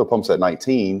pumps at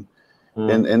 19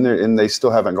 and they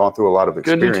still haven't gone through a lot of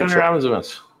experience. Good Tony Robbins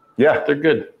events. Yeah. They're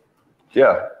good.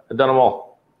 Yeah. I've done them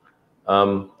all.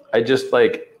 I just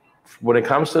when it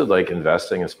comes to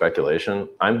investing and speculation,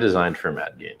 I'm designed for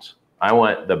mad gains. I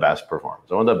want the best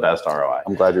performance. I want the best ROI.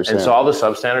 I'm glad you're saying. And so all the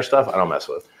substandard stuff, I don't mess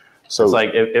with. So it's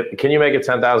like, can you make it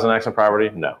 10,000x in property?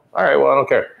 No. All right, well, I don't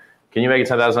care. Can you make it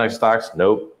 10,000x in stocks?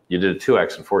 Nope. You did a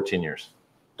 2x in 14 years.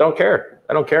 Don't care.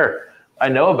 I don't care. I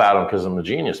know about them because I'm a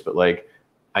genius, but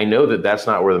I know that that's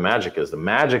not where the magic is. The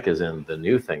magic is in the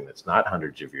new thing that's not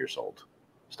hundreds of years old.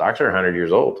 Stocks are 100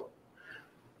 years old.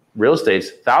 Real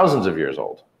estate's thousands of years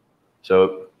old.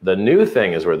 So the new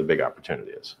thing is where the big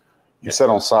opportunity is. You said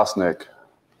on Sosnick,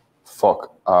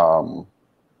 fuck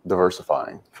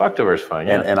diversifying. Fuck diversifying,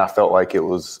 yeah. And I felt like it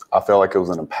was an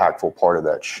impactful part of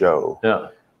that show. Yeah.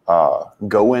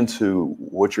 Go into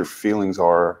what your feelings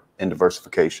are in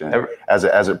diversification as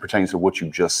it pertains to what you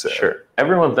just said. Sure.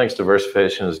 Everyone thinks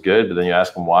diversification is good, but then you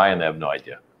ask them why and they have no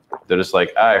idea. They're just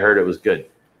like, I heard it was good.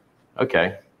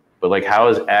 Okay. But how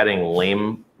is adding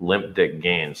limp dick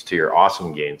gains to your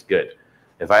awesome gains good?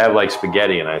 If I have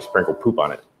spaghetti and I sprinkle poop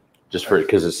on it, just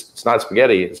because it's not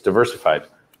spaghetti, it's diversified.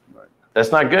 Right. That's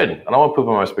not good. I don't want poop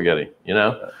on my spaghetti,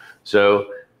 Right.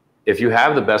 So if you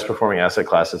have the best performing asset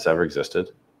class that's ever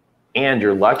existed, and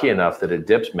you're lucky enough that it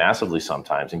dips massively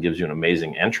sometimes and gives you an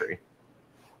amazing entry,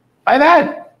 buy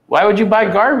that. Why would you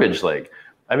buy garbage?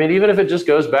 Even if it just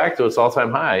goes back to its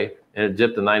all-time high and it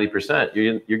dipped to 90%,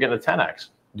 you're getting a 10x.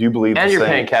 Do you believe? And you're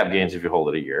paying cap gains if you hold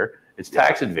it a year. It's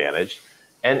tax advantaged,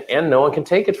 and no one can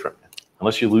take it from you.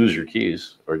 Unless you lose your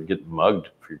keys or you get mugged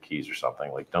for your keys or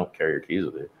something. Don't carry your keys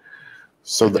with you.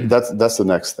 So that's the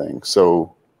next thing.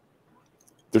 So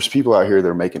there's people out here that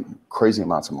are making crazy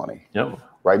amounts of money. Yep.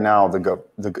 Right now,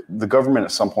 the government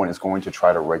at some point is going to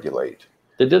try to regulate.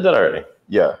 They did that already.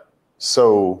 Yeah.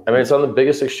 So it's on the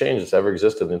biggest exchange that's ever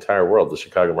existed in the entire world, the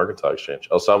Chicago Mercantile Exchange.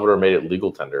 El Salvador made it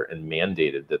legal tender and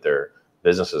mandated that their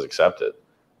businesses accept it.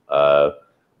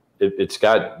 It's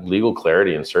got legal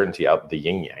clarity and certainty out the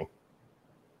yin yang.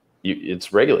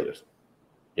 It's regulated.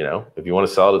 If you want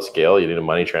to sell it at scale, you need a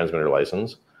money transmitter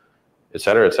license, et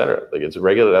cetera, et cetera. It's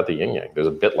regulated at the yin yang. There's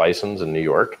a BIT license in New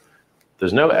York.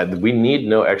 We need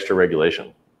no extra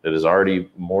regulation. It is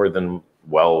already more than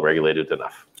well regulated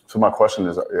enough. So my question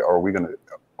is,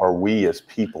 are we as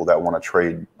people that want to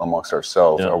trade amongst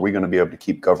ourselves, are we going to be able to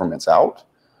keep governments out,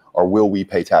 or will we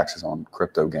pay taxes on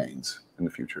crypto gains in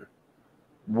the future?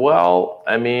 Well,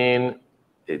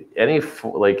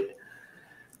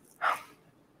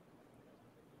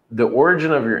 the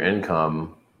origin of your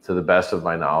income to to the best of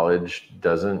my knowledge,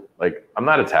 doesn't like. I'm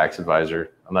not a tax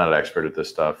advisor. I'm not an expert at this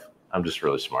stuff. I'm just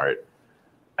really smart.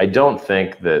 I don't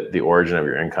think that the origin of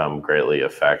your income greatly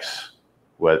affects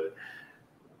what.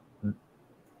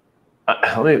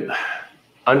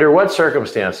 Under what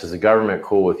circumstances is the government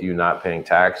cool with you not paying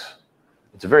tax?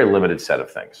 It's a very limited set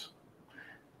of things.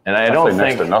 And I don't think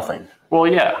next to nothing. Well,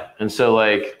 yeah. And so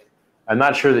like, I'm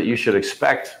not sure that you should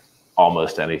expect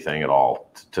almost anything at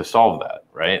all to solve that,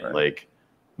 right? Like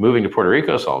moving to Puerto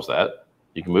Rico solves that.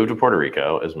 You can move to Puerto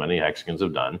Rico, as many Mexicans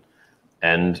have done,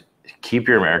 and keep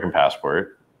your American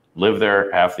passport, live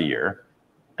there half the year,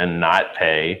 and not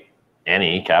pay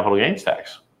any capital gains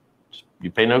tax.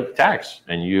 You pay no tax,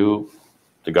 and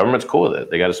the government's cool with it.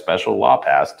 They got a special law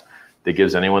passed that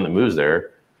gives anyone that moves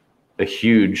there a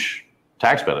huge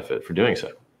tax benefit for doing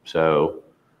so. So,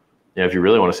 if you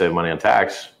really want to save money on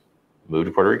tax, move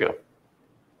to Puerto Rico.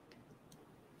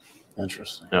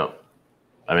 Interesting. No,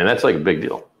 I mean, that's like a big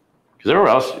deal. Because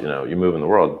everywhere else, you move in the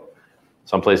world,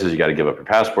 some places you got to give up your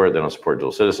passport. They don't support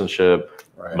dual citizenship.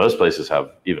 Right. Most places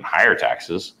have even higher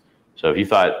taxes. So if you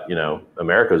thought,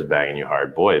 America was banging you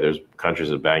hard, boy, there's countries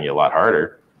that bang you a lot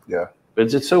harder. Yeah.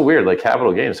 But it's so weird. Like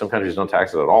capital gains, some countries don't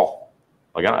tax it at all.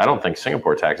 Like I don't think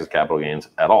Singapore taxes capital gains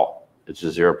at all. It's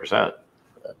just 0%.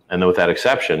 And then with that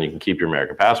exception, you can keep your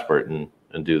American passport and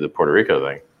do the Puerto Rico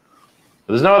thing.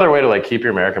 But there's no other way to like keep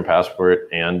your American passport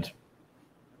and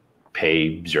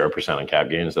pay 0% on cap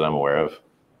gains that I'm aware of.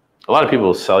 A lot of people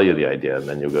will sell you the idea, and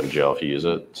then you'll go to jail if you use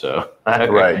it. So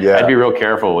I'd be real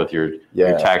careful with your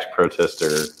tax protester.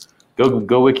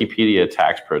 Go Wikipedia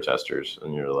tax protesters,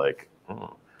 and you're like,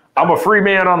 I'm a free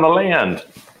man on the land.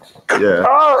 Yeah.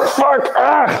 Oh fuck!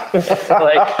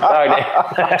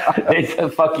 They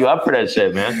fuck you up for that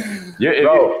shit, man.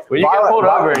 When you get pulled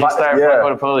over and you start fucking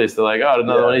with the police, they're like, "Oh,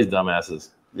 another one of these dumbasses."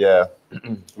 Yeah,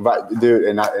 dude,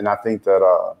 and I think that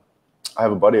I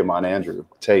have a buddy of mine, Andrew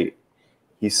Tate.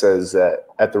 He says that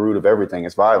at the root of everything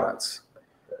is violence,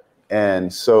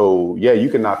 and so you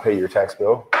can not pay your tax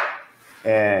bill,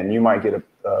 and you might get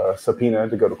a subpoena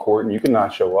to go to court, and you can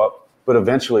not show up, but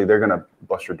eventually they're gonna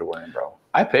bust your door in, bro.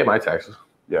 I pay my taxes.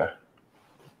 Yeah.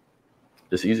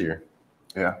 It's easier.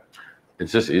 Yeah.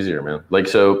 It's just easier, man. Like,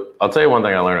 so I'll tell you one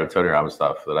thing I learned of Tony Robbins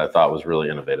stuff that I thought was really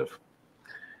innovative.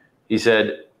 He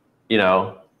said,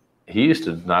 he used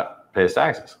to not pay his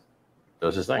taxes. That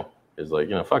was his thing. He's like,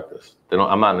 fuck this.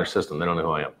 I'm not in their system. They don't know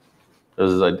who I am.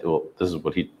 This is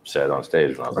what he said on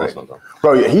stage when I was listening to him.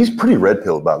 Bro, yeah, he's pretty red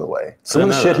pilled, by the way. Some of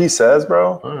the shit he says,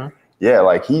 bro. Yeah,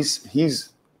 like he's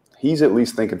at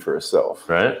least thinking for himself.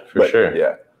 Right? For sure.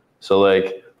 Yeah. So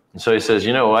he says,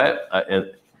 you know what?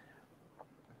 And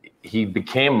he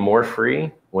became more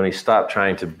free when he stopped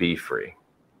trying to be free.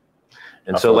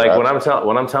 And so like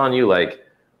when I'm telling you, like,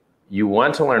 you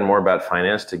want to learn more about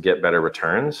finance to get better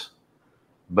returns,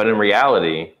 but in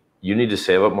reality, you need to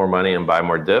save up more money and buy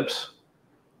more dips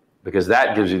because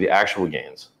that gives you the actual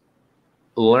gains.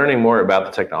 Learning more about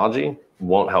the technology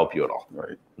won't help you at all.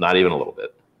 Right. Not even a little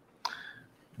bit.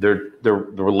 They're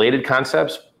related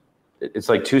concepts. It's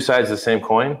like two sides of the same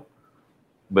coin,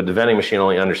 but the vending machine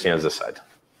only understands this side.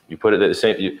 You put it at the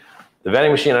same. The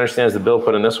vending machine understands the bill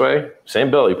put in this way.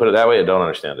 Same bill, you put it that way, it don't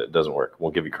understand it. It doesn't work.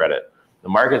 Won't give you credit. The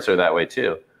markets are that way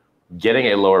too. Getting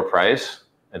a lower price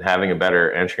and having a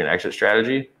better entry and exit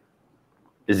strategy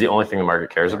is the only thing the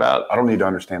market cares about. I don't need to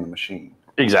understand the machine.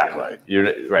 Exactly. Right.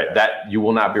 You're right. Yeah. That you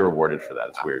will not be rewarded for that.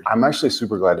 It's weird. I'm actually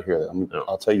super glad to hear that.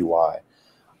 I'll tell you why.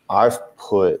 So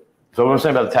what I'm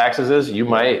saying about the taxes is you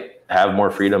might have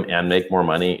more freedom and make more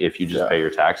money if you just pay your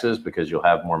taxes because you'll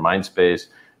have more mind space.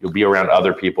 You'll be around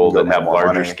other people that have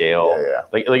larger scale. Yeah.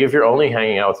 Like if you're only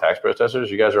hanging out with tax protesters,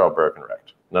 you guys are all broke and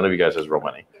wrecked. None of you guys has real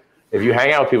money. If you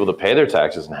hang out with people that pay their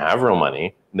taxes and have real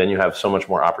money, then you have so much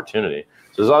more opportunity.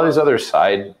 So there's all these other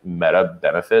side meta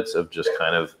benefits of just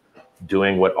kind of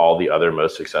doing what all the other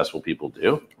most successful people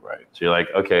do. Right. So you're like,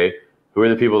 okay, who are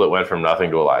the people that went from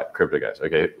nothing to a lot? Crypto guys.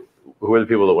 Okay. Who are the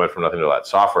people that went from nothing to a lot?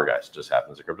 Software guys. Just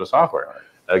happens to crypto software.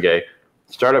 Right. Okay.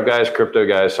 Startup guys, crypto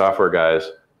guys, software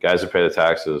guys that pay the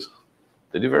taxes,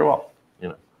 they do very well.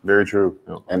 Very true.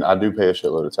 And I do pay a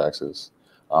shitload of taxes.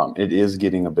 It is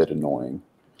getting a bit annoying.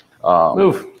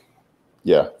 Move.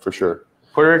 Yeah, for sure.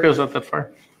 Puerto Rico's not that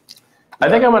far. I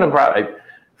think I'm going to,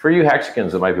 for you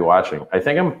Hexicans that might be watching, I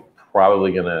think I'm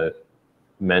probably going to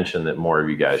mention that more of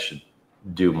you guys should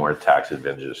do more tax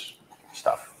advantageous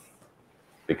stuff.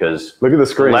 Because look at the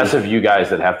screen. The less of you guys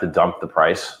that have to dump the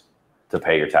price to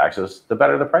pay your taxes, the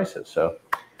better the price is. So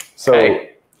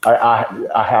hey.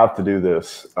 I have to do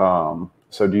this.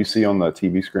 So do you see on the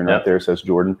TV screen right there, it says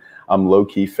Jordan, I'm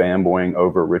low-key fanboying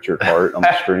over Richard Hart on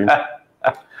the stream.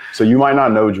 So you might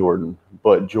not know Jordan,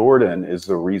 But Jordan is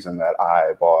the reason that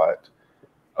I bought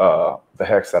the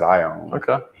Hex that I own.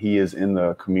 Okay. He is in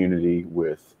the community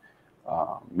with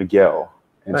Miguel.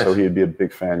 And so he'd be a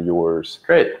big fan of yours.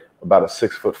 Great. About a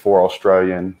 6'4"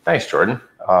 Australian. Thanks, Jordan.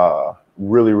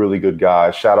 Really, really good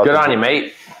guy. Good on you,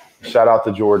 mate. Shout out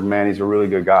to Jordan, man. He's a really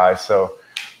good guy. So,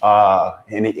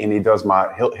 and he does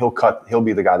he'll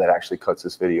be the guy that actually cuts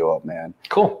this video up, man.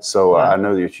 Cool. So I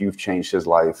know that you've changed his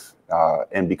life.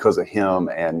 And because of him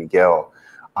and Miguel,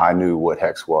 I knew what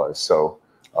Hex was. So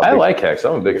I like Hex.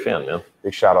 I'm a big fan, man.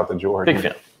 Big shout out to Jordan. Big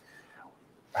fan.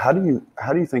 How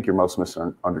do you think you're most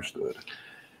misunderstood?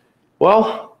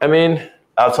 Well, I mean,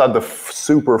 outside the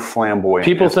super flamboyant,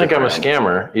 people think I'm a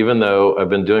scammer, even though I've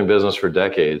been doing business for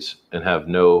decades and have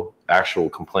no actual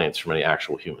complaints from any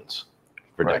actual humans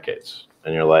for decades.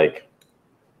 And you're like,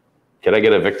 can I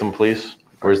get a victim, please?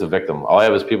 Where's the victim? All I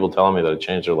have is people telling me that it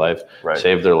changed their life,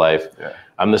 saved their life. Yeah.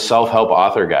 I'm the self-help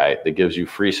author guy that gives you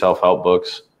free self-help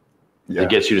books. It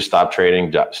gets you to stop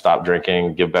trading, stop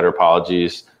drinking, give better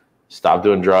apologies, stop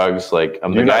doing drugs. Like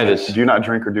I'm the guy that's. Do you not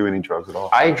drink or do any drugs at all?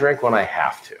 I drink when I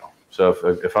have to. So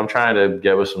if I'm trying to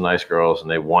get with some nice girls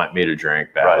and they want me to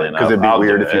drink badly, because it'd be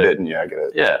weird if you didn't. Yeah, I get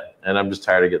it. Yeah, and I'm just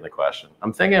tired of getting the question.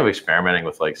 I'm thinking of experimenting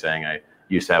with like saying I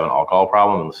used to have an alcohol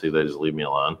problem and see if they just leave me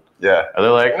alone. Yeah. Or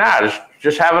they're like, nah,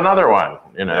 just have another one.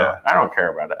 You know, I don't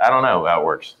care about it. I don't know how it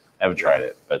works. I haven't tried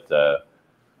it, but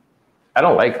I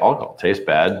don't like alcohol. It tastes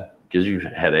bad. Gives you a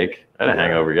headache. I had a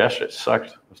hangover yesterday. It sucked.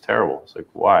 It was terrible. It's like,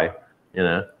 why? You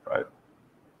know? Right.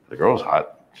 The girl was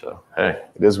hot. So, hey.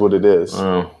 It is what it is.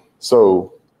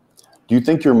 So do you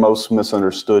think you're most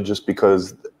misunderstood just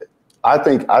because I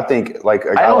think like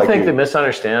a guy I don't like think you, they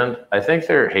misunderstand. I think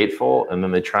they're hateful and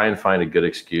then they try and find a good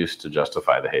excuse to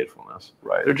justify the hatefulness.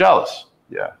 Right. They're jealous.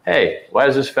 Yeah. Hey, why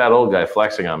is this fat old guy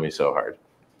flexing on me so hard?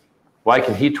 Why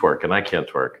can he twerk and I can't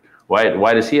twerk?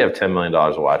 Why does he have $10 million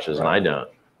of watches and I don't?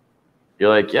 You're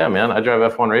like, yeah, man, I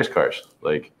drive F1 race cars,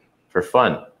 like for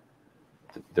fun.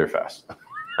 They're fast.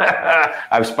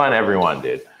 I've spun every one,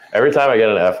 dude. Every time I get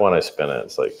an F1, I spin it.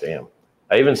 It's like, damn.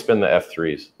 I even spin the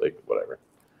F3s, like whatever.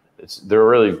 They're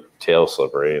really tail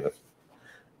slippery. And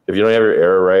if you don't have your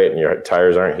air right and your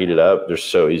tires aren't heated up, they're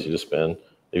so easy to spin.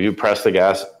 If you press the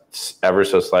gas ever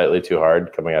so slightly too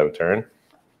hard coming out of a turn,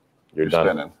 you're done.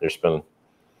 Spinning. You're spinning.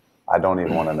 I don't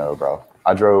even want to know, bro.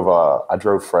 I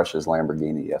drove Fresh's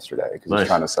Lamborghini yesterday because he's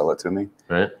trying to sell it to me.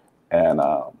 Right. And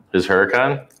his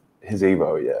Huracan? His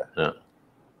Evo, yeah. Yeah.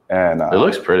 And it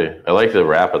looks pretty. I like the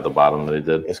wrap at the bottom that he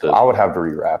did. I would have to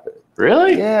rewrap it.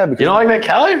 Really? Yeah. Because you don't like that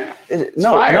color?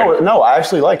 No. I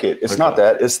actually like it. It's not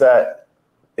that. It's that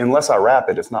unless I wrap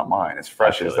it, it's not mine. It's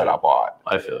Fresh's that I bought.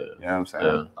 I feel it. You know what I'm saying?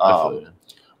 Yeah, I feel it.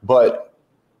 But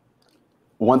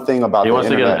one thing about he wants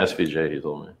to get an SVJ. He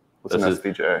told me. What's an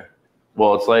SVJ?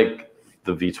 Well, it's like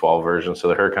the V12 version. So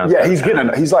the Huracan's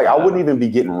he's like, I wouldn't even be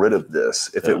getting rid of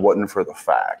this if it wasn't for the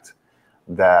fact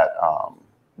that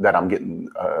that I'm getting.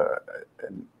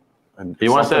 He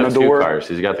wants to have two cars.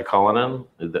 He's got the Cullinan,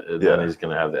 and then he's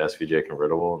going to have the SVJ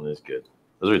convertible, and he's good.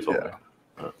 That's what he told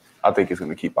me. I think he's going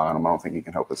to keep buying them. I don't think he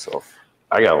can help himself.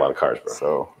 I got a lot of cars, bro.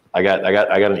 So I got an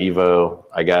Evo.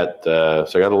 I got the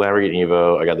Lamborghini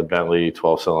Evo. I got the Bentley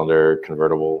 12-cylinder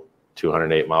convertible,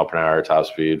 208 mile per hour top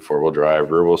speed, 4-wheel drive,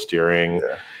 rear wheel steering,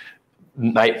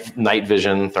 night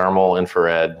vision, thermal,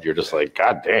 infrared. You're just like,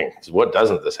 God dang, what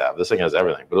doesn't this have? This thing has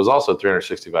everything. But it was also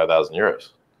 365,000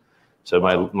 euros. So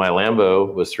my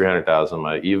Lambo was 300,000.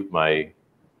 My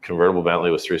convertible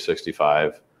Bentley was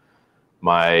 365.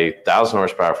 My 1,000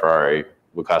 horsepower Ferrari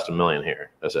would cost $1 million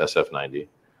here. That's an SF90.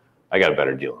 I got a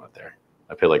better deal on it there.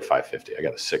 I paid like $550. I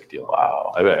got a sick deal.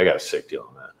 Wow. I got a sick deal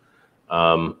on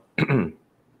that.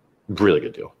 Really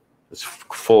good deal. It's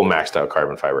full maxed out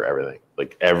carbon fiber, everything.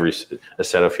 Like a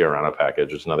Assetto Fiorano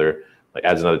package, which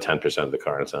adds another 10% of the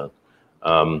car on its own.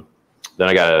 Then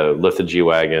I got a lifted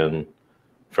G-Wagon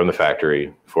from the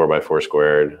factory, 4x4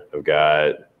 squared.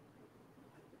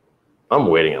 I'm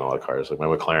waiting on a lot of cars. Like my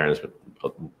McLaren's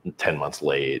been 10 months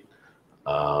late.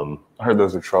 I heard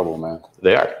those are trouble, man.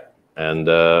 They are. And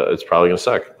it's probably going to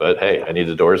suck. But hey, I need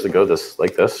the doors that go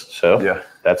like this. So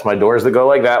that's my doors that go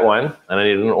like that one. And I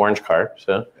need an orange car.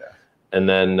 So, and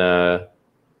then I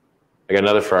got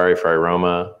another Ferrari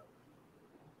Roma.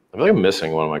 I feel like I'm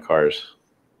missing one of my cars.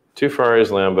 2 Ferraris,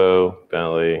 Lambo,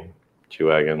 Bentley,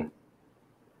 G-Wagon.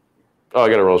 Oh, I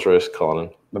got a Rolls Royce Cullinan,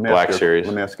 Black Series.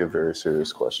 Let me ask you a very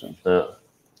serious question. Yeah.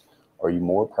 Are you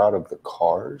more proud of the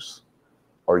cars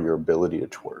or your ability to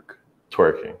twerk?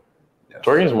 Twerking. Yes.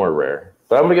 Twerking is more rare,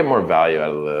 but I'm gonna get more value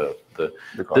out of the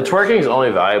twerking is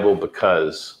only valuable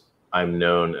because I'm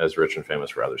known as rich and famous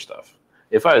for other stuff.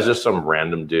 If I was just some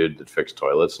random dude that fixed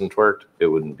toilets and twerked, it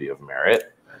wouldn't be of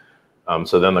merit.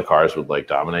 So then the cars would like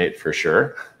dominate for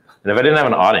sure. And if I didn't have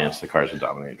an audience, the cars would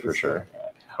dominate for sure.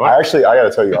 I got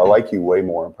to tell you, I like you way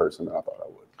more in person than I thought I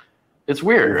would. It's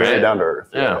weird, right? Down to earth.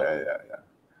 Yeah.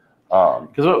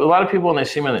 Because a lot of people, when they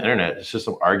see me on the internet, it's just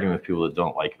I'm arguing with people that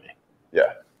don't like me.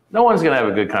 Yeah. No one's going to have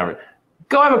a good conversation.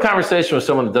 Go have a conversation with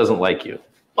someone that doesn't like you.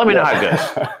 Let me know how it goes.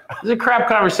 It's a crap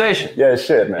conversation. Yeah,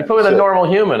 shit, man. You put with a normal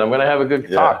human, I'm going to have a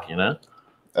good talk, you know?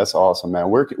 That's awesome, man.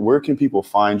 Where can people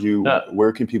find you? Yeah.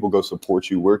 Where can people go support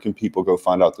you? Where can people go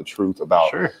find out the truth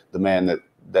about the man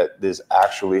that is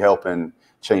actually helping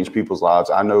change people's lives?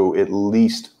 I know at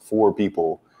least 4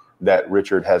 people that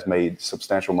Richard has made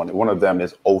substantial money. One of them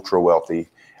is ultra wealthy.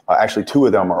 Actually, 2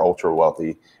 of them are ultra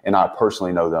wealthy, and I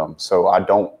personally know them. So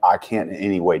I can't in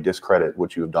any way discredit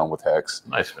what you have done with Hex.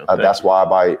 Nice, man. That's why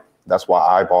I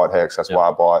bought Hex. That's why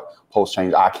I bought Pulse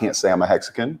Change. I can't say I'm a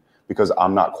Hexican because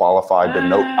I'm not qualified to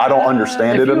know. I don't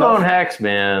understand it enough. If you own Hex,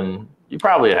 man, you're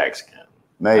probably a Hexican.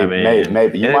 Maybe. You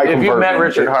might if you met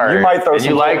Richard Hart, you might throw and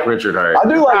you like Richard Hart. I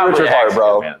do like Richard Hart,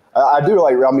 bro. I do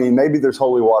like. I mean, maybe there's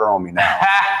holy water on me now,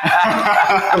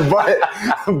 but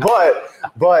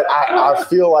I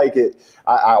feel like it.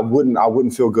 I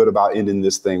wouldn't feel good about ending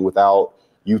this thing without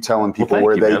you telling people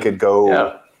where they could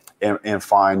go and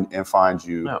find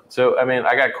you. No. So I mean,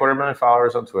 I got 250,000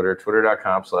 followers on Twitter.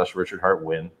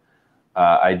 Twitter.com/RichardHartWin.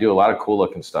 I do a lot of cool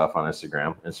looking stuff on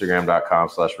Instagram.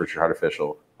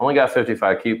 Instagram.com/RichardHartOfficial. Only got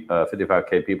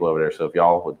 55K people over there. So if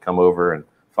y'all would come over and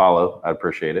follow, I'd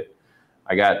appreciate it.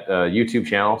 I got a YouTube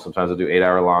channel. Sometimes I do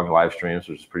 8-hour-long live streams,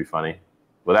 which is pretty funny,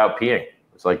 without peeing.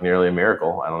 It's like nearly a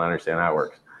miracle. I don't understand how it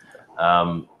works.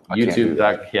 YouTube.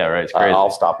 Yeah, right. It's crazy. I'll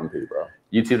stop and pee, bro.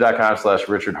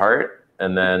 YouTube.com/RichardHart.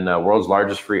 And then world's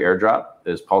largest free airdrop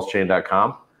is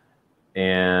pulsechain.com.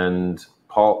 And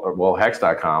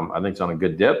Hex.com, I think it's on a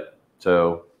good dip.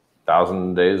 So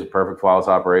 1,000 days of perfect flawless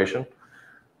operation.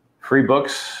 Free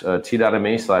books,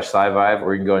 t.me/SciVive,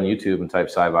 or you can go on YouTube and type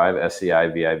SciVive,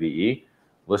 SCIVIVE.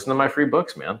 Listen to my free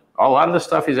books, man. A lot of the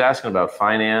stuff he's asking about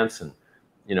finance and,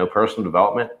 personal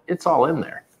development, it's all in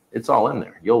there. It's all in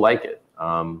there. You'll like it.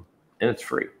 And it's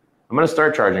free. I'm going to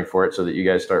start charging for it so that you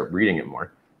guys start reading it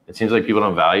more. It seems like people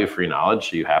don't value free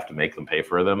knowledge, so you have to make them pay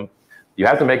for them. You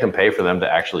have to make them pay for them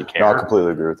to actually care. No, I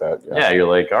completely agree with that. Yeah, you're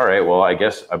like, all right, well, I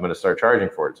guess I'm going to start charging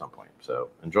for it at some point. So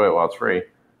enjoy it while it's free.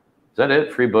 Is that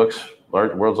it? Free books,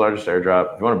 world's largest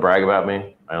airdrop. If you want to brag about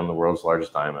me, I own the world's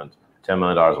largest diamond, $10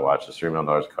 million of watches, $3 million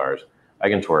of cars. I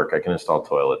can twerk. I can install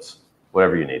toilets,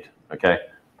 whatever you need. Okay?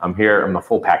 I'm here. I'm the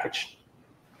full package.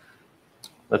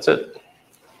 That's it.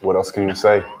 What else can you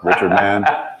say? Richard, man,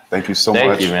 thank you so much.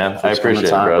 Thank you, man. I appreciate it,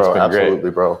 bro. It's been Absolutely,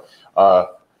 great. Bro.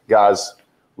 Guys,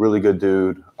 really good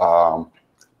dude. It's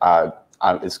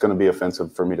going to be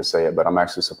offensive for me to say it, but I'm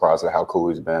actually surprised at how cool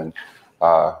he's been.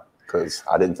 Because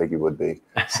I didn't think he would be.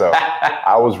 So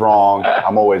I was wrong.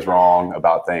 I'm always wrong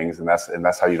about things, and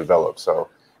that's how you develop. So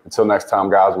until next time,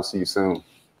 guys, we'll see you soon.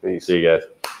 Peace. See you guys.